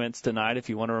anonymous comments tonight. If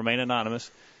you want to remain anonymous,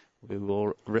 we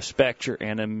will respect your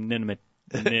anonymity.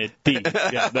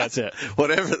 Yeah, that's it.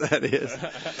 Whatever that is.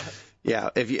 Yeah,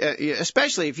 if you,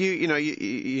 especially if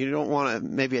you don't want to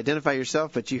maybe identify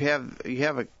yourself, but you have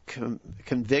a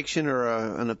conviction or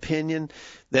an opinion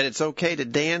that it's okay to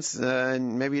dance,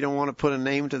 and maybe you don't want to put a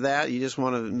name to that. You just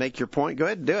want to make your point. Go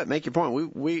ahead and do it. Make your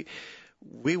point.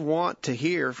 We want to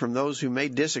hear from those who may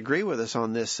disagree with us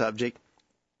on this subject.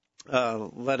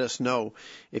 Let us know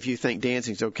if you think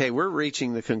dancing's okay. We're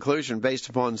reaching the conclusion based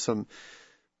upon some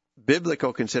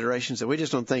biblical considerations that we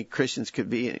just don't think Christians could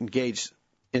be engaged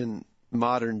in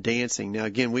modern dancing. Now,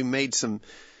 again, we made some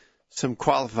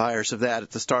qualifiers of that at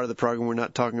the start of the program. We're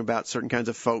not talking about certain kinds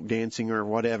of folk dancing or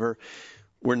whatever.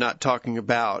 We're not talking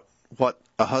about what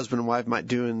a husband and wife might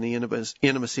do in the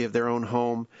intimacy of their own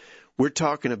home. We're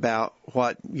talking about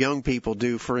what young people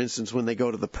do, for instance, when they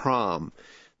go to the prom.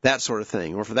 That sort of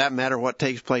thing. Or for that matter, what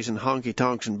takes place in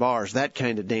honky-tonks and bars, that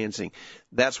kind of dancing.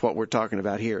 That's what we're talking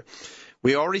about here.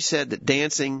 We already said that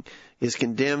dancing is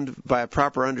condemned by a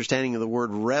proper understanding of the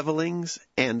word revelings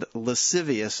and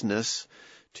lasciviousness,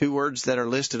 two words that are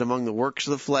listed among the works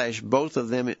of the flesh. Both of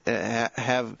them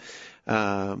have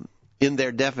in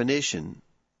their definition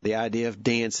the idea of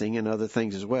dancing and other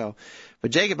things as well. But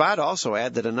Jacob, I'd also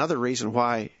add that another reason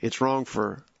why it's wrong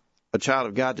for a child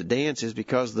of God to dance is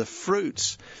because the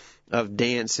fruits of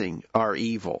dancing are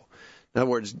evil. In other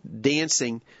words,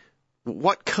 dancing,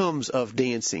 what comes of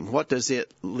dancing? What does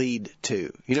it lead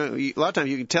to? A lot of times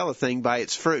you can tell a thing by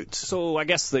its fruits. So I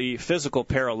guess the physical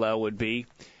parallel would be,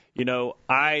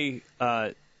 I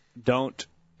don't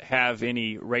have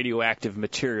any radioactive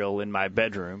material in my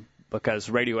bedroom because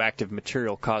radioactive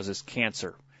material causes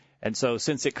cancer. And so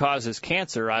since it causes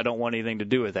cancer, I don't want anything to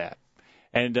do with that.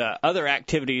 And other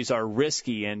activities are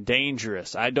risky and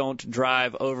dangerous. I don't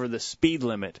drive over the speed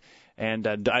limit, and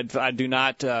I do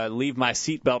not leave my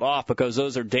seatbelt off because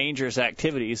those are dangerous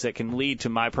activities that can lead to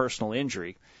my personal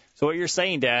injury. So what you're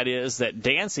saying, Dad, is that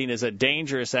dancing is a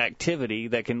dangerous activity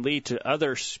that can lead to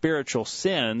other spiritual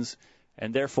sins,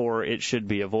 and therefore it should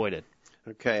be avoided.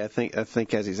 Okay, I think that's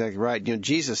exactly right.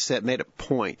 Jesus made a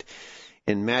point.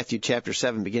 In Matthew chapter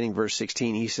 7, beginning verse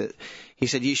 16, he said,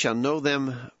 "Ye shall know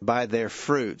them by their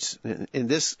fruits." In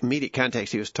this immediate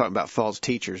context, he was talking about false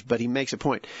teachers, but he makes a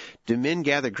point. "Do men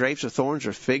gather grapes of thorns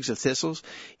or figs of thistles?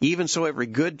 Even so every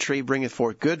good tree bringeth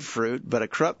forth good fruit, but a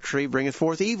corrupt tree bringeth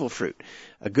forth evil fruit.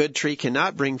 A good tree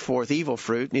cannot bring forth evil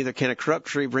fruit, neither can a corrupt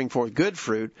tree bring forth good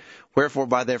fruit. Wherefore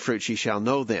by their fruits ye shall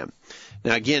know them."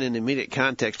 Now again, in the immediate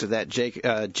context of that,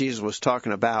 Jesus was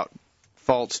talking about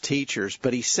false teachers,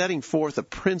 but he's setting forth a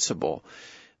principle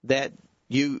that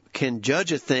you can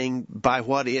judge a thing by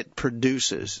what it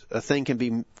produces. A thing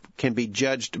can be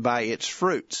judged by its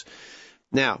fruits.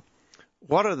 Now,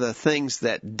 what are the things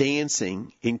that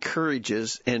dancing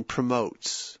encourages and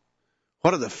promotes?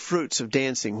 What are the fruits of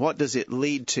dancing? What does it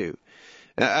lead to?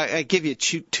 I give you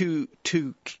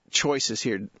two choices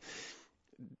here.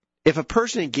 If a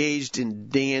person engaged in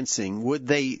dancing, would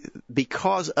they,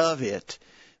 because of it,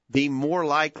 be more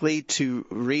likely to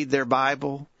read their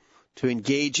Bible, to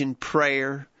engage in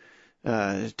prayer,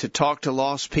 to talk to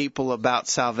lost people about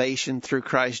salvation through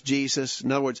Christ Jesus?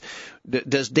 In other words,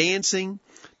 does dancing,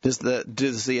 does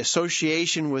the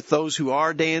association with those who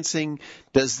are dancing,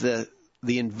 does the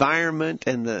environment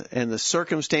and the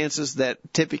circumstances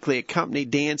that typically accompany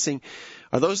dancing,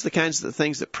 are those the kinds of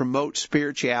things that promote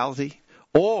spirituality?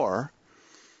 Or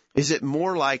is it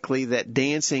more likely that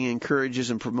dancing encourages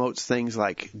and promotes things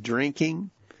like drinking,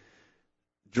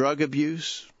 drug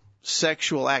abuse,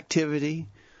 sexual activity,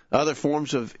 other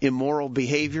forms of immoral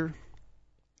behavior?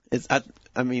 The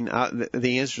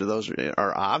answer to those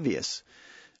are obvious.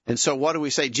 And so what do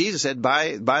we say? Jesus said,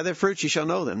 by their fruits you shall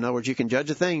know them. In other words, you can judge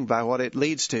a thing by what it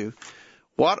leads to.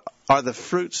 What are the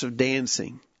fruits of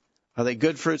dancing? Are they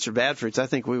good fruits or bad fruits? I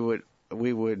think we would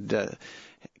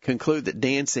conclude that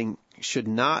dancing should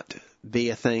not be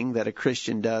a thing that a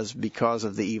Christian does because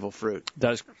of the evil fruit.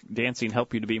 Does dancing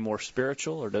help you to be more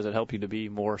spiritual, or does it help you to be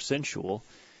more sensual?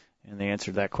 And the answer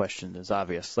to that question is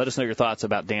obvious. Let us know your thoughts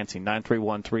about dancing,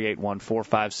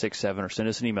 931-381-4567, or send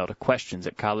us an email to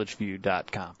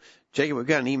questions@collegeview.com. Jacob, we've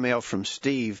got an email from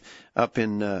Steve up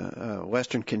in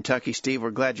western Kentucky. Steve, we're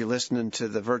glad you're listening to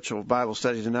the virtual Bible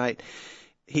study tonight.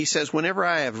 He says, whenever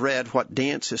I have read what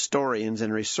dance historians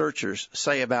and researchers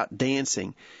say about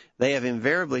dancing, they have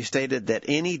invariably stated that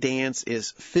any dance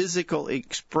is physical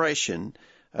expression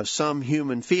of some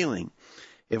human feeling.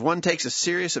 If one takes a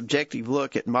serious objective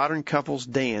look at modern couples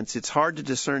dance, it's hard to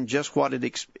discern just what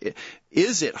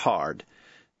is it hard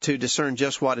to discern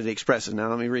just what it expresses? Now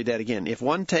let me read that again. If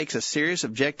one takes a serious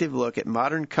objective look at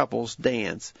modern couples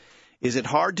dance, is it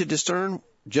hard to discern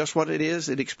just what it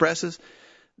expresses?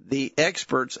 The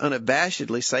experts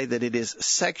unabashedly say that it is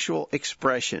sexual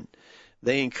expression.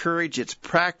 They encourage its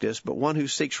practice, but one who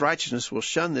seeks righteousness will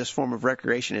shun this form of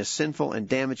recreation as sinful and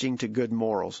damaging to good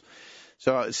morals.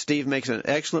 So Steve makes an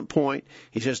excellent point.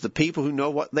 He says the people who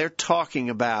know what they're talking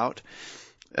about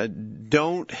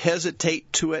don't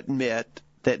hesitate to admit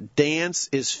that dance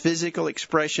is physical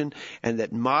expression and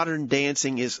that modern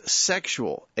dancing is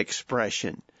sexual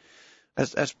expression.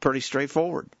 That's pretty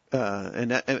straightforward.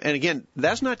 And again,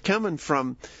 that's not coming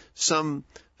from some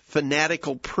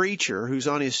fanatical preacher who's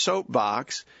on his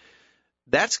soapbox.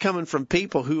 That's coming from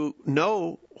people who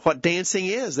know what dancing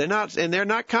is. They're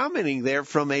not commenting there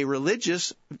from a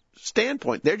religious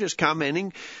standpoint. They're just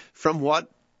commenting from what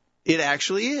it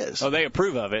actually is. Oh, they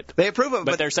approve of it. They approve of it.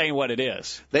 But they're saying what it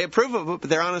is. They approve of it, but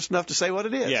they're honest enough to say what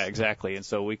it is. Yeah, exactly. And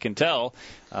so we can tell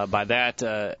by that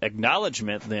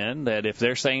acknowledgement then that if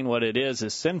they're saying what it is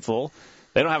sinful,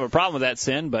 they don't have a problem with that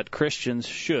sin, but Christians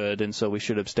should, and so we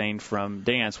should abstain from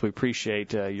dance. We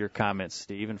appreciate your comments,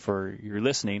 Steve, and for your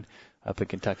listening up in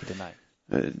Kentucky tonight.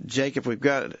 Jacob, we've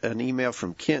got an email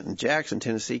from Kent in Jackson,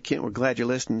 Tennessee. Kent, we're glad you're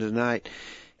listening tonight.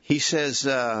 He says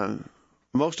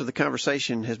most of the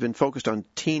conversation has been focused on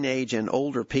teenage and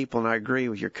older people, and I agree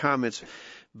with your comments.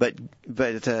 But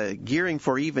gearing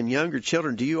for even younger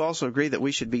children, do you also agree that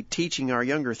we should be teaching our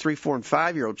younger 3, 4, and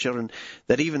 5-year-old children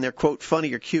that even their, quote,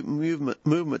 funny or cute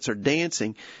movements or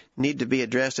dancing need to be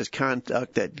addressed as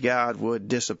conduct that God would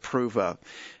disapprove of?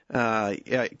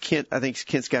 Kent, I think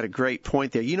Kent's got a great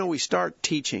point there. You know, we start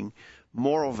teaching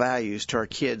moral values to our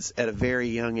kids at a very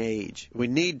young age. We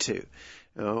need to.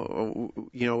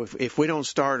 If we don't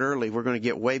start early, we're going to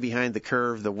get way behind the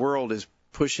curve. The world is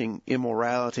pushing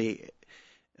immorality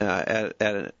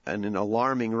at an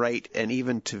alarming rate, and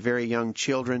even to very young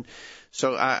children.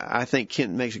 So I think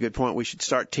Kent makes a good point. We should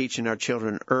start teaching our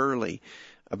children early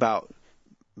about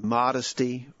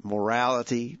modesty,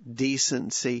 morality,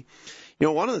 decency. You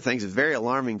know, one of the things that's very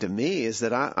alarming to me is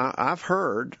that I've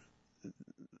heard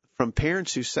from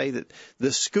parents who say that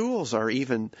the schools are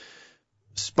even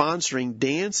sponsoring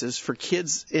dances for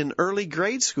kids in early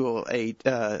grade school,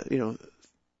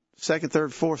 second,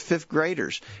 third, fourth, fifth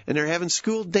graders, and they're having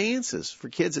school dances for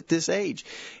kids at this age.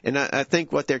 And I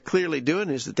think what they're clearly doing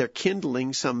is that they're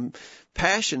kindling some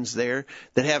passions there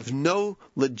that have no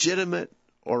legitimate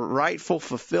or rightful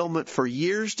fulfillment for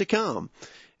years to come.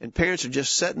 And parents are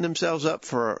just setting themselves up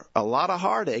for a lot of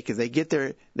heartache if they get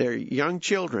their young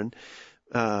children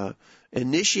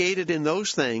initiated in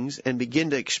those things and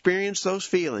begin to experience those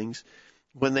feelings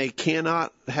when they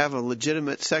cannot have a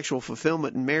legitimate sexual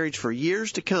fulfillment in marriage for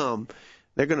years to come.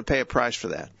 They're going to pay a price for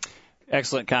that.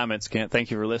 Excellent comments, Kent.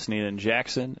 Thank you for listening in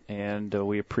Jackson, and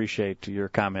we appreciate your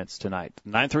comments tonight.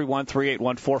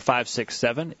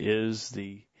 931-381-4567 is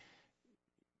the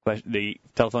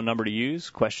telephone number to use.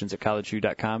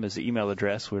 Questions@collegeview.com is the email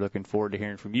address. We're looking forward to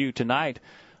hearing from you tonight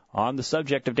on the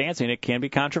subject of dancing. It can be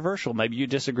controversial. Maybe you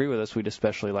disagree with us. We'd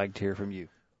especially like to hear from you.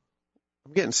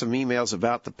 I'm getting some emails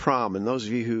about the prom, and those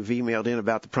of you who've emailed in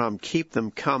about the prom, keep them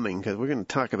coming, because we're going to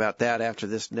talk about that after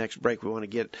this next break. We want to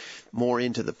get more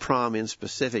into the prom in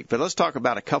specific. But let's talk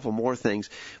about a couple more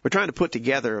things. We're trying to put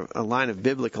together a line of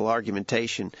biblical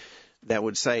argumentation that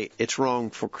would say it's wrong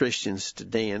for Christians to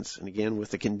dance, and again, with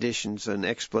the conditions and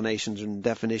explanations and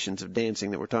definitions of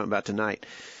dancing that we're talking about tonight.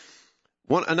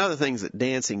 Another thing that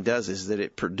dancing does is that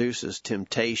it produces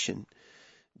temptation.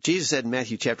 Jesus said in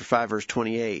Matthew chapter 5, verse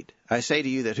 28, I say to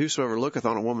you that whosoever looketh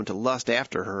on a woman to lust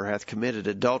after her hath committed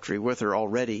adultery with her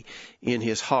already in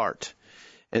his heart.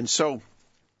 And so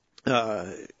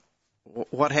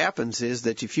what happens is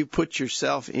that if you put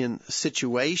yourself in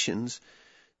situations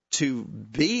to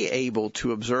be able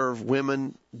to observe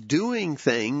women doing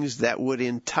things that would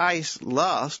entice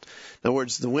lust, in other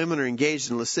words, the women are engaged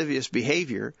in lascivious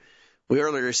behavior. We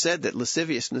earlier said that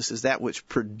lasciviousness is that which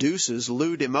produces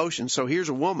lewd emotion. So here's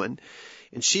a woman,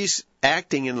 and she's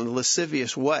acting in a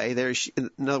lascivious way.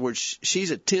 In other words,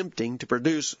 she's attempting to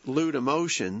produce lewd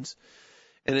emotions.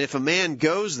 And if a man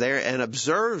goes there and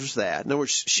observes that, in other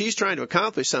words, she's trying to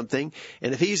accomplish something,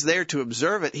 and if he's there to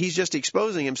observe it, he's just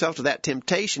exposing himself to that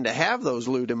temptation to have those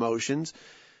lewd emotions.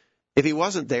 If he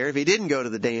wasn't there, if he didn't go to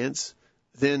the dance,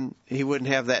 then he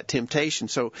wouldn't have that temptation.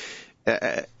 So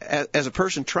as a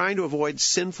person trying to avoid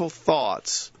sinful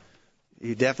thoughts,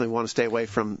 you definitely want to stay away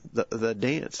from the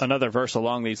dance. Another verse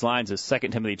along these lines is 2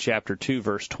 Timothy chapter 2,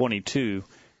 verse 22,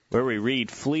 where we read,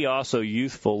 Flee also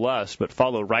youthful lust, but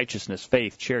follow righteousness,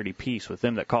 faith, charity, peace with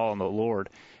them that call on the Lord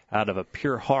out of a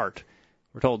pure heart.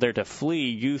 We're told there to flee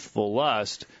youthful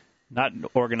lust, not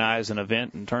organize an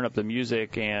event and turn up the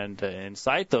music and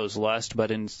incite those lusts, but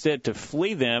instead to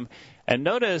flee them. And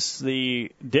notice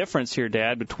the difference here,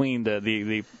 Dad, between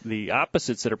the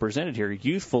opposites that are presented here.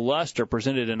 Youthful lust are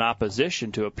presented in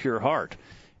opposition to a pure heart.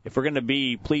 If we're going to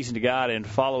be pleasing to God and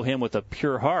follow Him with a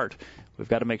pure heart, we've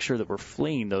got to make sure that we're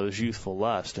fleeing those youthful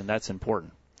lusts, and that's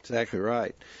important. Exactly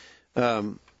right.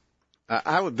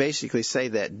 I would basically say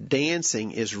that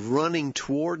dancing is running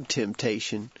toward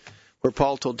temptation, where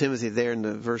Paul told Timothy there in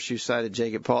the verse you cited,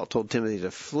 Jacob, Paul told Timothy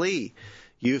to flee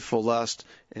youthful lust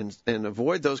and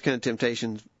avoid those kind of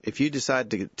temptations. If you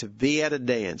decide to be at a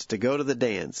dance, to go to the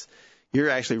dance, you're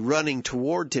actually running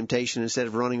toward temptation instead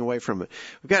of running away from it.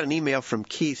 We've got an email from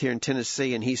Keith here in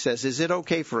Tennessee, and he says, is it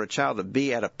okay for a child to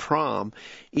be at a prom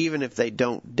even if they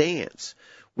don't dance?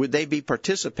 Would they be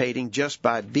participating just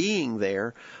by being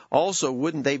there? Also,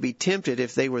 wouldn't they be tempted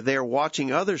if they were there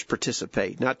watching others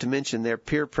participate, not to mention their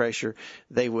peer pressure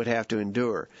they would have to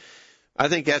endure? I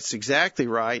think that's exactly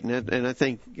right, and I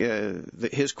think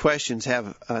his questions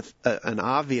have an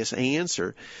obvious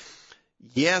answer.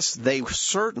 Yes, they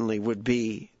certainly would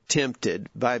be tempted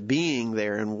by being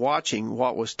there and watching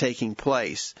what was taking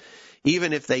place,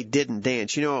 even if they didn't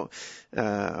dance. You know,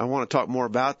 I want to talk more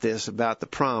about this, about the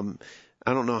prom.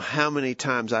 I don't know how many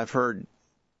times I've heard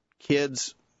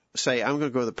kids say, I'm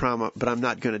going to go to the prom, but I'm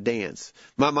not going to dance.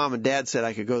 My mom and dad said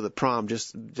I could go to the prom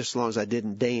just as long as I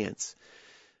didn't dance.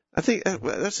 I think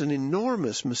that's an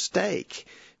enormous mistake,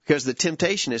 because the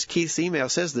temptation, as Keith's email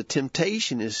says, the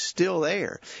temptation is still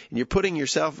there. And you're putting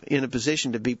yourself in a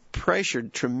position to be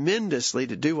pressured tremendously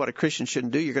to do what a Christian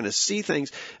shouldn't do. You're going to see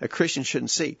things a Christian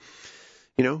shouldn't see.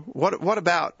 You know, what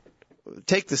about,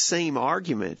 take the same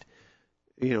argument,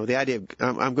 you know, the idea of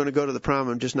I'm going to go to the prom,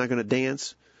 I'm just not going to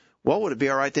dance. Well, would it be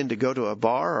all right then to go to a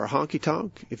bar or a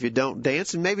honky-tonk if you don't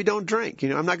dance, and maybe don't drink? You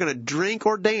know, I'm not going to drink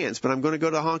or dance, but I'm going to go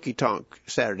to a honky-tonk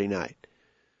Saturday night.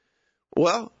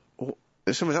 Well,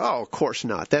 somebody says, oh, of course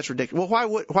not. That's ridiculous.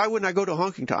 Well, why wouldn't I go to a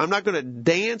honky-tonk? I'm not going to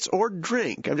dance or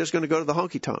drink. I'm just going to go to the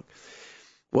honky-tonk.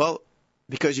 Well,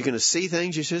 because you're going to see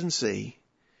things you shouldn't see.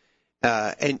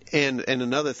 And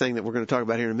another thing that we're going to talk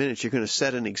about here in a minute, you're going to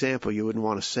set an example you wouldn't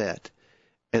want to set.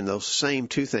 And those same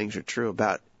two things are true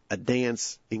about a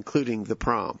dance, including the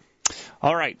prom.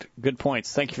 All right. Good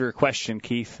points. Thank you for your question,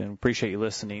 Keith, and appreciate you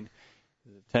listening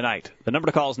tonight. The number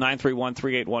to call is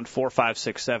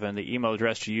 931-381-4567. The email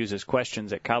address to use is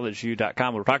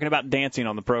questions@collegeview.com. We're talking about dancing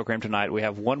on the program tonight. We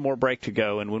have one more break to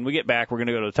go, and when we get back, we're going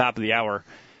to go to the top of the hour.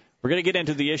 We're going to get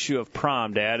into the issue of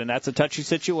prom, Dad, and that's a touchy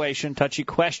situation, touchy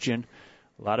question.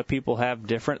 A lot of people have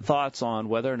different thoughts on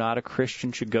whether or not a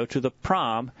Christian should go to the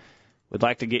prom. We'd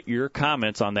like to get your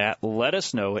comments on that. Let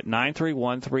us know at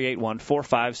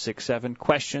 931-381-4567,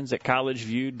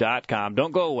 questions@collegeview.com.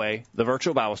 Don't go away. The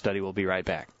virtual Bible study will be right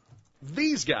back.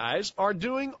 These guys are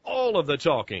doing all of the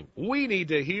talking. We need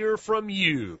to hear from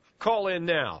you. Call in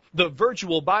now. The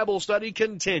virtual Bible study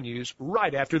continues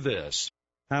right after this.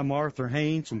 I'm Arthur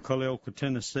Haynes from Culleoka,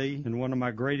 Tennessee, and one of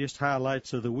my greatest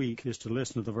highlights of the week is to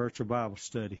listen to the virtual Bible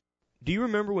study. Do you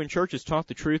remember when churches taught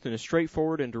the truth in a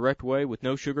straightforward and direct way with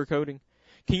no sugarcoating?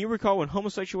 Can you recall when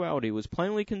homosexuality was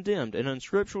plainly condemned and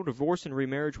unscriptural divorce and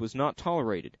remarriage was not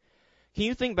tolerated? Can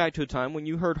you think back to a time when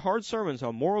you heard hard sermons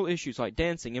on moral issues like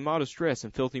dancing, immodest dress,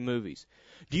 and filthy movies?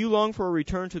 Do you long for a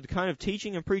return to the kind of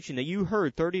teaching and preaching that you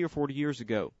heard 30 or 40 years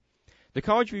ago? The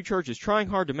College View Church is trying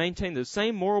hard to maintain the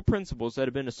same moral principles that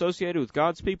have been associated with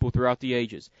God's people throughout the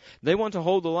ages. They want to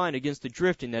hold the line against the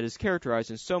drifting that is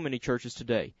characterized in so many churches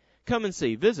today. Come and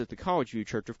see. Visit the College View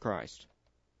Church of Christ.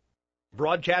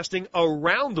 Broadcasting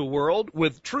around the world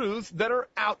with truths that are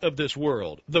out of this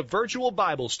world. The Virtual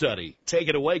Bible Study. Take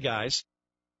it away, guys.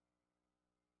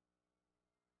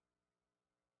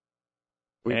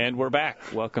 And we're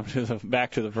back. Welcome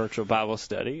back to the Virtual Bible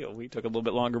Study. We took a little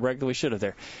bit longer break than we should have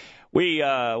there. We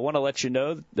want to let you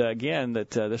know, again,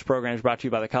 that this program is brought to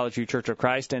you by the College View Church of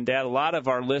Christ. And, Dad, a lot of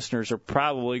our listeners are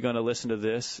probably going to listen to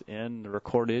this in the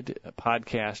recorded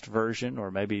podcast version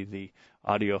or maybe the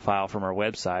audio file from our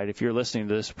website. If you're listening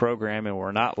to this program and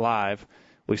we're not live,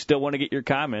 we still want to get your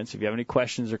comments. If you have any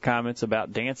questions or comments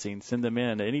about dancing, send them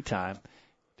in anytime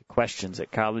to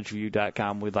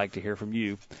questions@collegeview.com. We'd like to hear from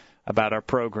you about our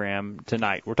program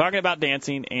tonight. We're talking about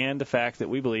dancing and the fact that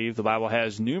we believe the Bible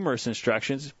has numerous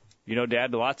instructions. You know,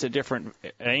 Dad, lots of different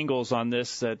angles on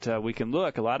this that we can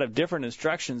look, a lot of different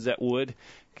instructions that would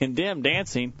condemn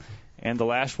dancing. And the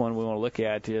last one we want to look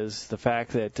at is the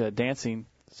fact that dancing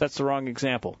sets the wrong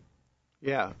example.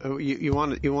 Yeah. Do you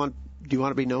want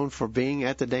to be known for being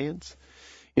at the dance?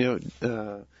 You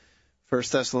know, 1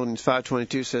 Thessalonians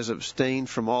 5:22 says, abstain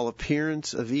from all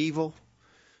appearance of evil.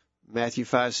 Matthew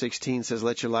 5:16 says,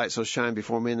 let your light so shine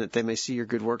before men that they may see your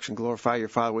good works and glorify your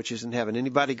Father which is in heaven.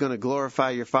 Anybody going to glorify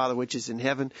your Father which is in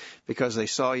heaven because they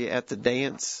saw you at the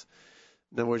dance?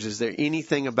 In other words, is there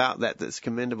anything about that that's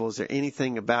commendable? Is there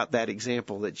anything about that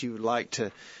example that you would like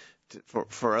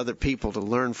for other people to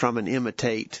learn from and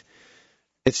imitate?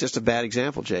 It's just a bad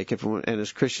example, Jacob, and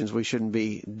as Christians we shouldn't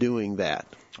be doing that.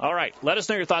 All right. Let us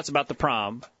know your thoughts about the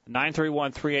prom.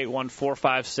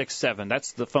 931-381-4567.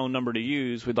 That's the phone number to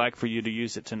use. We'd like for you to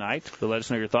use it tonight. So let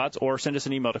us know your thoughts, or send us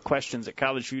an email to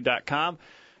questions@collegeview.com.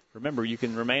 Remember, you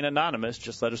can remain anonymous.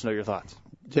 Just let us know your thoughts.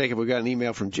 Jacob, we got an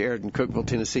email from Jared in Cookeville,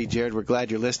 Tennessee. Jared, we're glad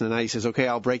you're listening tonight. He says, okay,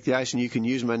 I'll break the ice and you can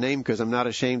use my name because I'm not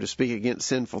ashamed to speak against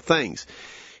sinful things.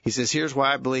 He says, here's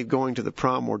why I believe going to the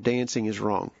prom or dancing is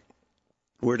wrong.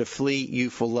 We're to flee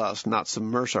youthful lust, not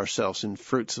submerge ourselves in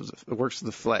fruits of the works of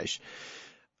the flesh.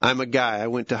 I'm a guy. I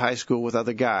went to high school with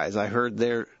other guys. I heard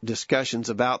their discussions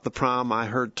about the prom. I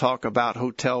heard talk about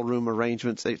hotel room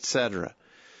arrangements, etc.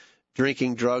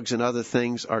 Drinking, drugs, and other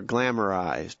things are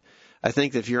glamorized. I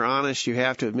think that if you're honest, you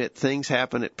have to admit things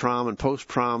happen at prom and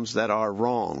post-proms that are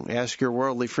wrong. Ask your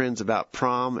worldly friends about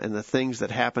prom and the things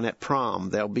that happen at prom.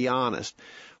 They'll be honest.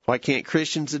 Why can't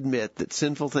Christians admit that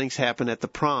sinful things happen at the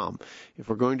prom? If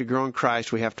we're going to grow in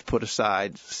Christ, we have to put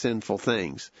aside sinful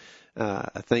things.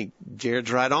 I think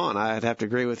Jared's right on. I'd have to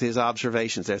agree with his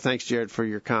observations there. Thanks, Jared, for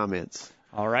your comments.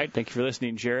 All right. Thank you for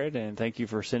listening, Jared, and thank you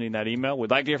for sending that email. We'd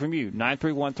like to hear from you.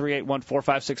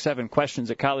 931-381-4567,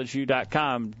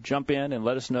 questions@collegeview.com. Jump in and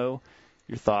let us know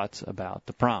your thoughts about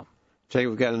the prom. Jay,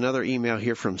 we've got another email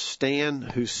here from Stan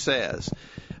who says,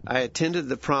 I attended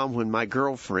the prom when my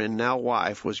girlfriend, now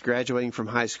wife, was graduating from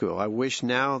high school. I wish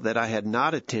now that I had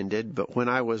not attended, but when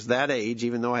I was that age,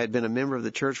 even though I had been a member of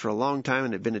the church for a long time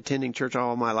and had been attending church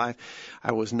all my life,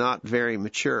 I was not very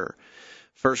mature.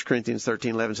 1 Corinthians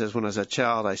 13:11 says, when I was a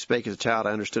child, I spake as a child,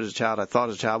 I understood as a child, I thought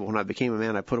as a child, but when I became a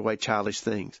man, I put away childish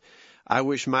things. I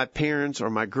wish my parents or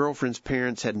my girlfriend's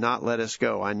parents had not let us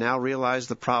go. I now realize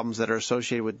the problems that are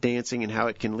associated with dancing and how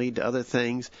it can lead to other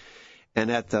things, and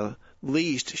at the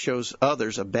least shows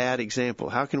others a bad example.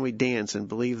 How can we dance and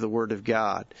believe the word of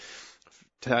God?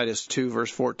 Titus 2,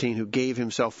 verse 14, who gave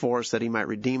himself for us that he might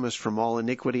redeem us from all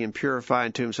iniquity and purify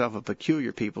unto himself a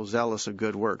peculiar people, zealous of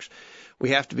good works.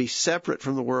 We have to be separate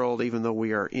from the world even though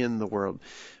we are in the world.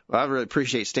 Well, I really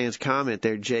appreciate Stan's comment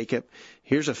there, Jacob.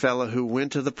 Here's a fellow who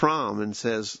went to the prom and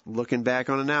says, looking back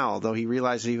on it now, although he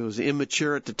realized he was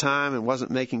immature at the time and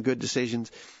wasn't making good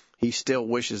decisions, he still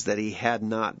wishes that he had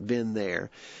not been there.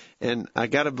 And I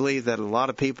got to believe that a lot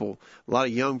of people, a lot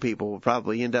of young people will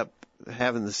probably end up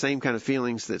having the same kind of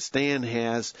feelings that Stan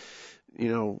has, you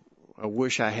know, I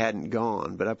wish I hadn't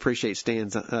gone. But I appreciate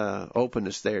Stan's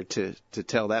openness there to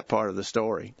tell that part of the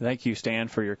story. Thank you, Stan,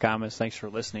 for your comments. Thanks for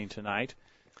listening tonight.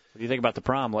 What do you think about the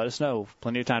prom? Let us know.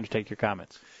 Plenty of time to take your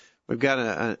comments. We've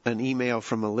got an email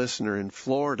from a listener in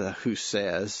Florida who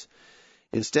says,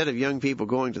 Instead of young people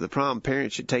going to the prom,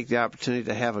 parents should take the opportunity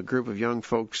to have a group of young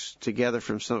folks together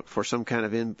for some kind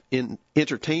of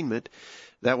entertainment.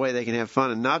 That way they can have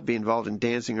fun and not be involved in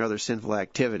dancing or other sinful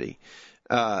activity.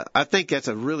 I think that's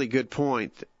a really good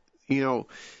point. You know,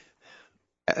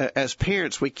 as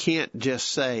parents, we can't just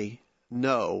say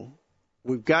no.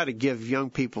 We've got to give young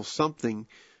people something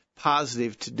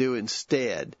positive to do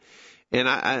instead.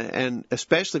 And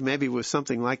especially maybe with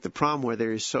something like the prom, where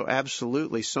there is so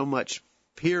absolutely so much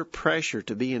peer pressure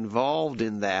to be involved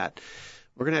in that,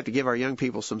 we're going to have to give our young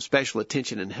people some special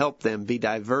attention and help them be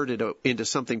diverted into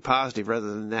something positive rather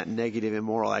than that negative,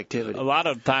 immoral activity. A lot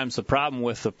of times the problem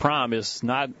with the prom is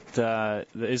not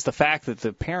is the fact that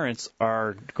the parents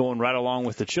are going right along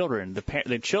with the children.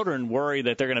 The children worry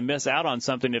that they're going to miss out on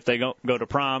something if they go to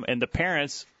prom, and the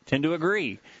parents tend to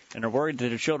agree and are worried that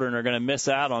their children are going to miss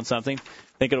out on something.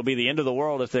 Think it'll be the end of the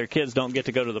world if their kids don't get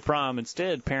to go to the prom.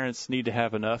 Instead, parents need to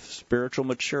have enough spiritual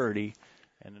maturity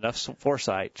and enough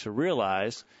foresight to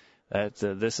realize that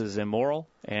this is immoral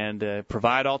and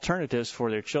provide alternatives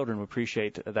for their children. We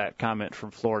appreciate that comment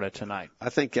from Florida tonight. I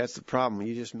think that's the problem.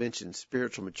 You just mentioned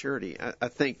spiritual maturity. I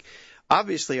think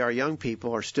obviously our young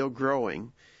people are still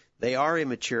growing. They are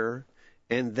immature,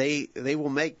 and they will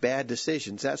make bad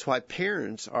decisions. That's why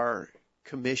parents are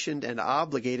commissioned and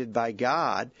obligated by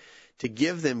God to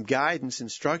give them guidance,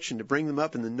 instruction, to bring them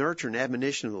up in the nurture and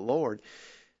admonition of the Lord.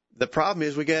 The problem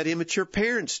is we got immature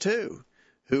parents too,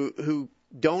 who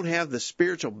don't have the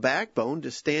spiritual backbone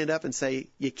to stand up and say,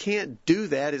 you can't do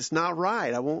that, it's not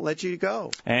right, I won't let you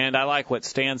go. And I like what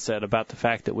Stan said about the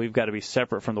fact that we've got to be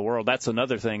separate from the world. That's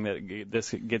another thing that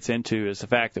this gets into, is the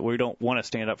fact that we don't want to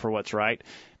stand up for what's right.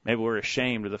 Maybe we're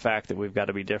ashamed of the fact that we've got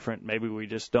to be different. Maybe we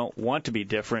just don't want to be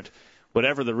different.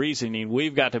 Whatever the reasoning,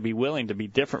 we've got to be willing to be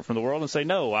different from the world and say,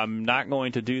 no, I'm not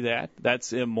going to do that.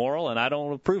 That's immoral, and I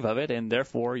don't approve of it, and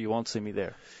therefore you won't see me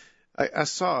there. I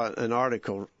saw an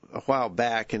article a while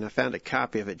back, and I found a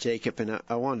copy of it, Jacob, and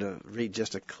I wanted to read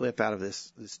just a clip out of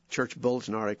this church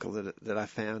bulletin article that I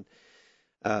found.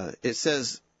 It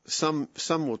says some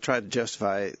will try to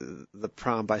justify the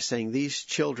prom by saying these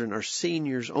children are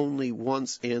seniors only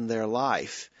once in their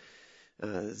life.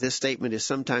 This statement is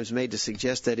sometimes made to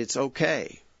suggest that it's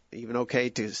okay, even okay,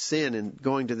 to sin in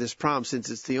going to this prom, since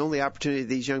it's the only opportunity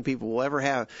these young people will ever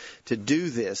have to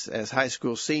do this as high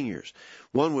school seniors.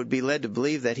 One would be led to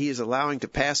believe that he is allowing to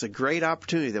pass a great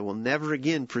opportunity that will never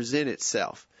again present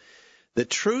itself. The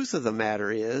truth of the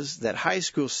matter is that high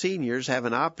school seniors have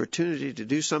an opportunity to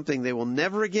do something they will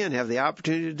never again have the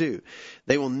opportunity to do.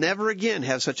 They will never again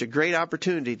have such a great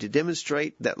opportunity to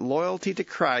demonstrate that loyalty to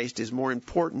Christ is more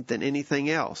important than anything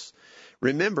else.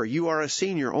 Remember, you are a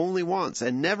senior only once,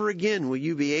 and never again will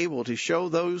you be able to show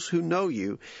those who know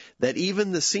you that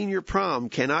even the senior prom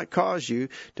cannot cause you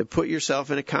to put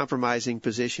yourself in a compromising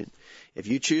position. If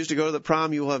you choose to go to the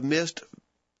prom, you will have missed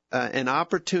an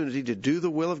opportunity to do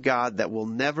the will of God that will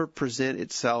never present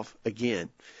itself again.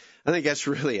 I think that's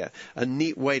really a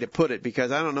neat way to put it,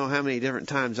 because I don't know how many different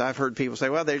times I've heard people say,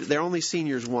 well, they're only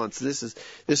seniors once. This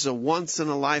is a once in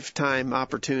a lifetime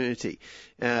opportunity,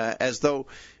 as though,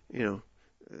 you know,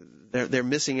 they're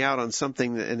missing out on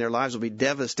something, and their lives will be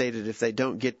devastated if they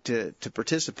don't get to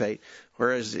participate.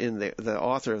 Whereas in the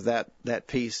author of that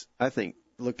piece, I think,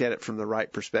 looked at it from the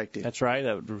right perspective. That's right.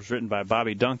 That was written by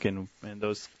Bobby Duncan, and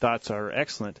those thoughts are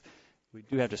excellent. We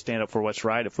do have to stand up for what's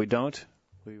right. If we don't,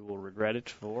 we will regret it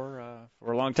for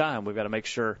a long time. We've got to make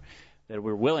sure that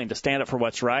we're willing to stand up for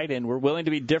what's right, and we're willing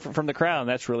to be different from the crowd, and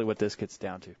that's really what this gets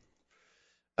down to.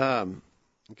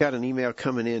 Got an email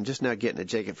coming in, just now getting it,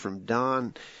 Jacob, from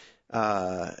Don.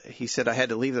 He said, I had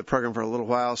to leave the program for a little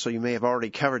while, so you may have already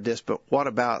covered this, but what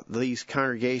about these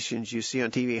congregations you see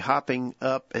on TV hopping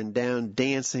up and down,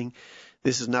 dancing?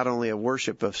 This is not only a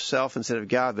worship of self instead of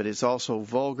God, but it's also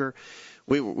vulgar.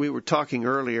 We were talking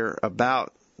earlier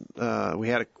about, we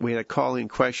had a call-in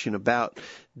question about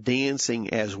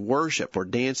dancing as worship, or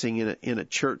dancing in a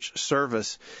church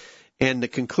service. And the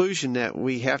conclusion that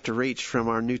we have to reach from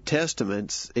our New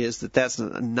Testaments is that that's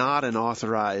not an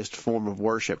authorized form of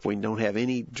worship. We don't have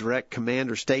any direct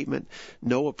command or statement,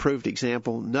 no approved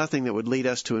example, nothing that would lead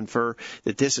us to infer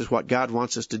that this is what God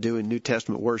wants us to do in New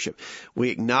Testament worship. We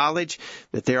acknowledge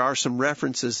that there are some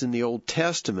references in the Old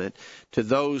Testament to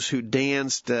those who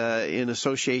danced in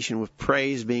association with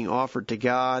praise being offered to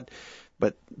God.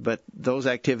 But those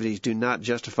activities do not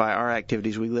justify our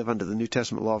activities. We live under the New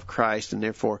Testament law of Christ, and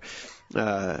therefore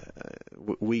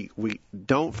we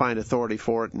don't find authority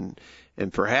for it.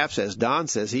 And perhaps, as Don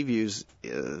says, he views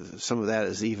some of that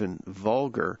as even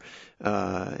vulgar,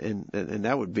 and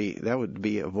that would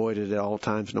be avoided at all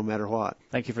times, no matter what.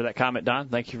 Thank you for that comment, Don.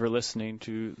 Thank you for listening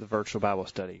to the virtual Bible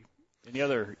study. Any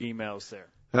other emails there?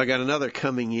 I got another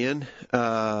coming in.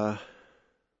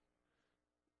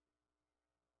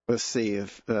 Let's see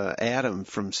if Adam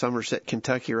from Somerset,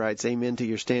 Kentucky writes, "Amen to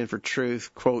your stand for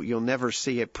truth." Quote, "You'll never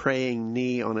see a praying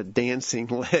knee on a dancing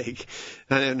leg."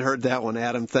 I hadn't heard that one,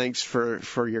 Adam. Thanks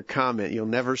for your comment. You'll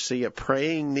never see a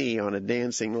praying knee on a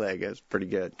dancing leg. That's pretty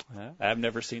good. I've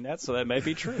never seen that, so that may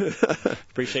be true.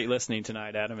 Appreciate you listening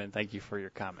tonight, Adam, and thank you for your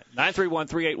comment.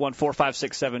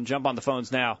 931-381-4567. Jump on the phones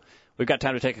now. We've got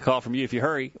time to take a call from you if you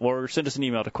hurry, or send us an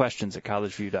email to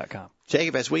questions@collegeview.com.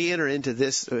 Jacob, as we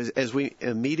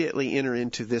immediately enter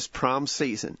into this prom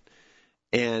season,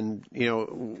 and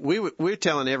we're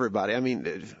telling everybody. I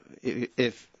mean,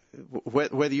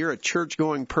 whether you're a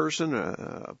church-going person,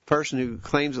 a person who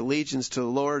claims allegiance to the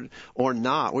Lord or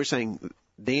not, we're saying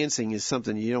dancing is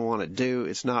something you don't want to do.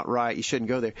 It's not right. You shouldn't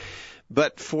go there.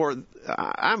 But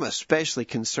I'm especially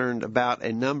concerned about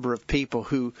a number of people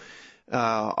who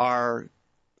name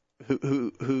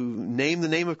the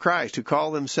name of Christ, who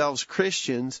call themselves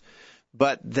Christians,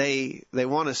 but they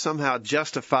want to somehow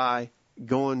justify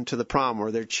going to the prom,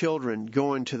 or their children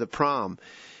going to the prom.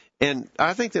 And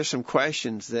I think there's some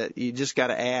questions that you just got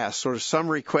to ask, sort of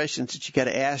summary questions that you got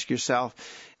to ask yourself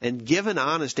and give an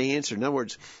honest answer. In other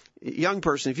words, young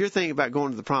person, if you're thinking about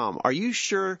going to the prom, are you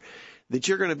sure that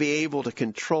you're going to be able to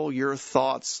control your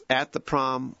thoughts at the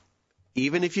prom?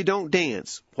 Even if you don't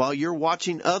dance, while you're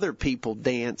watching other people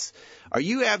dance, are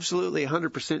you absolutely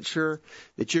 100% sure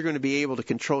that you're going to be able to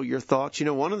control your thoughts?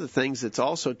 One of the things that's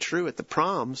also true at the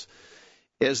proms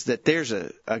is that there's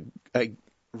a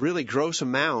really gross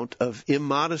amount of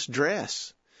immodest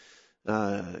dress.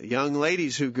 Young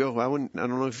ladies who go, I don't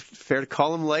know if it's fair to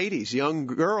call them ladies, young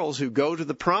girls who go to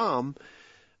the prom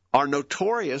are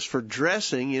notorious for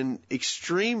dressing in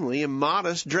extremely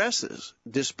immodest dresses,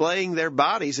 displaying their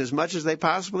bodies as much as they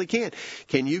possibly can.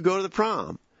 Can you go to the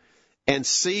prom and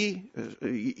see,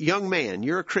 young man,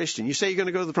 you're a Christian, you say you're going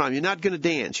to go to the prom, you're not going to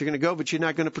dance, you're going to go, but you're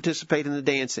not going to participate in the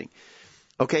dancing.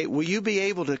 Okay, will you be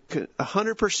able to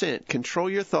 100% control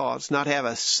your thoughts, not have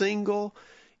a single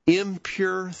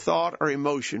impure thought or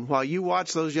emotion while you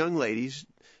watch those young ladies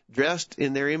dressed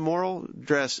in their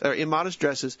immodest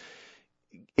dresses,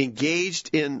 engaged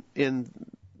in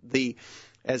the,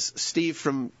 as Steve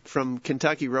from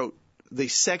Kentucky wrote, the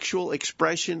sexual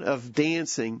expression of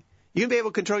dancing? You can be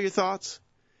able to control your thoughts?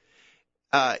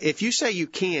 If you say you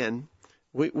can,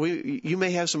 you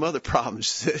may have some other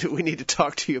problems that we need to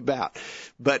talk to you about.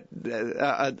 But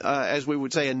as we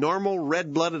would say, a normal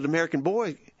red-blooded American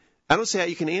boy, I don't see how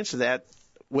you can answer that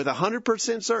with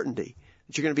 100% certainty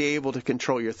that you're going to be able to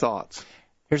control your thoughts.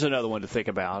 Here's another one to think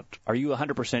about. Are you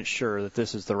 100% sure that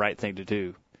this is the right thing to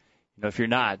do? If you're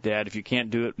not, Dad, if you can't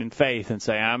do it in faith and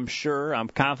say, I'm sure, I'm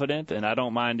confident, and I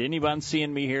don't mind anyone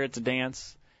seeing me here at the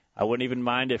dance, I wouldn't even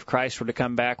mind if Christ were to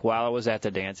come back while I was at the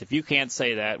dance. If you can't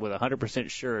say that with 100%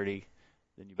 surety,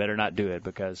 then you better not do it,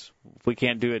 because if we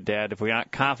can't do it, Dad, if we're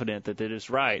not confident that it is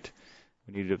right,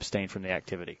 we need to abstain from the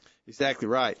activity. Exactly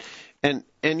right. And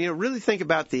really think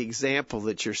about the example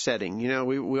that you're setting.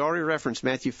 We already referenced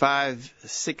Matthew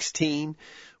 5:16,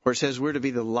 where it says we're to be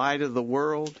the light of the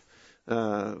world.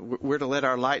 We're to let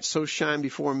our light so shine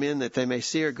before men that they may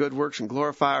see our good works and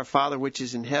glorify our Father which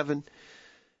is in heaven.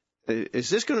 Is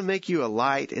this going to make you a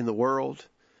light in the world?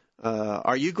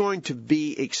 Are you going to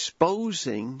be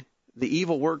exposing the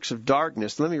evil works of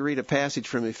darkness? Let me read a passage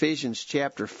from Ephesians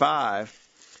chapter 5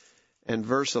 and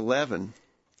verse 11.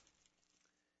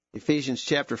 Ephesians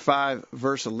chapter 5,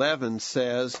 verse 11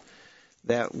 says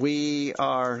that we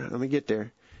are, let me get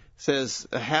there, says,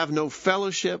 have no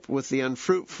fellowship with the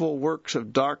unfruitful works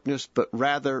of darkness, but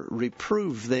rather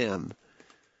reprove them.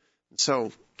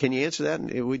 So, can you answer that?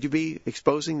 Would you be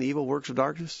exposing the evil works of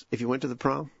darkness if you went to the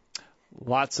prom?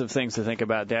 Lots of things to think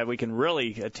about, Dad. We can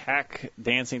really attack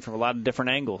dancing from a lot of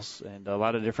different angles, and a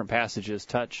lot of different passages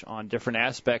touch on different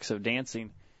aspects of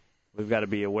dancing we've got to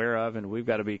be aware of and we've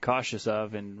got to be cautious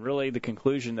of. And really the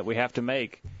conclusion that we have to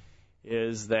make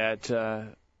is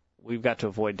that we've got to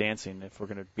avoid dancing if we're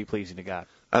going to be pleasing to God.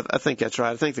 I think that's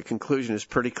right. I think the conclusion is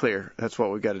pretty clear. That's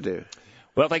what we've got to do.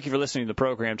 Well, thank you for listening to the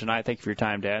program tonight. Thank you for your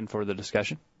time, Dad, and for the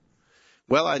discussion.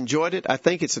 Well, I enjoyed it. I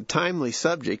think it's a timely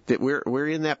subject that we're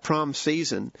in that prom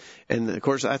season, and of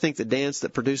course, I think the dance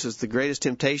that produces the greatest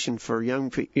temptation for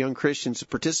young Christians to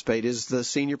participate is the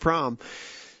senior prom.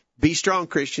 Be strong,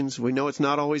 Christians. We know it's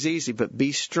not always easy, but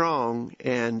be strong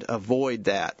and avoid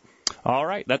that. All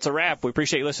right, that's a wrap. We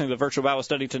appreciate you listening to the Virtual Bible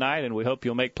Study tonight, and we hope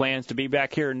you'll make plans to be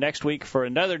back here next week for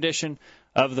another edition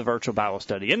of the Virtual Bible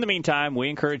Study. In the meantime, we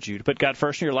encourage you to put God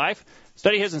first in your life,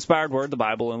 study His inspired Word, the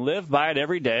Bible, and live by it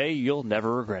every day. You'll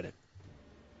never regret it.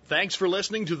 Thanks for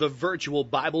listening to the Virtual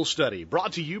Bible Study,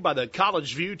 brought to you by the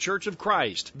College View Church of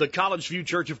Christ. The College View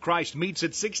Church of Christ meets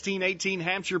at 1618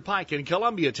 Hampshire Pike in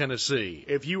Columbia, Tennessee.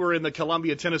 If you are in the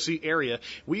Columbia, Tennessee area,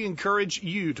 we encourage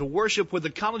you to worship with the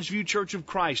College View Church of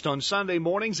Christ on Sunday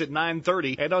mornings at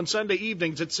 9:30 and on Sunday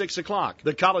evenings at 6 o'clock.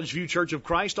 The College View Church of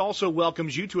Christ also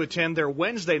welcomes you to attend their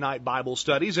Wednesday night Bible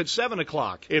studies at 7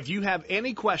 o'clock. If you have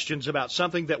any questions about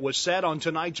something that was said on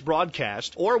tonight's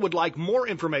broadcast or would like more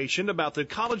information about the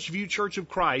College View Church of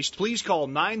Christ, please call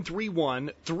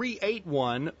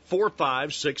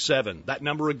 931-381-4567. That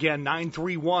number again,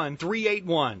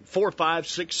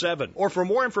 931-381-4567. Or for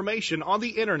more information on the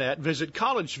internet, visit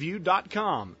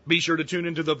collegeview.com. Be sure to tune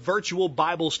into the Virtual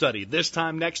Bible Study this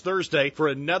time next Thursday for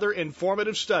another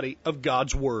informative study of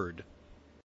God's Word.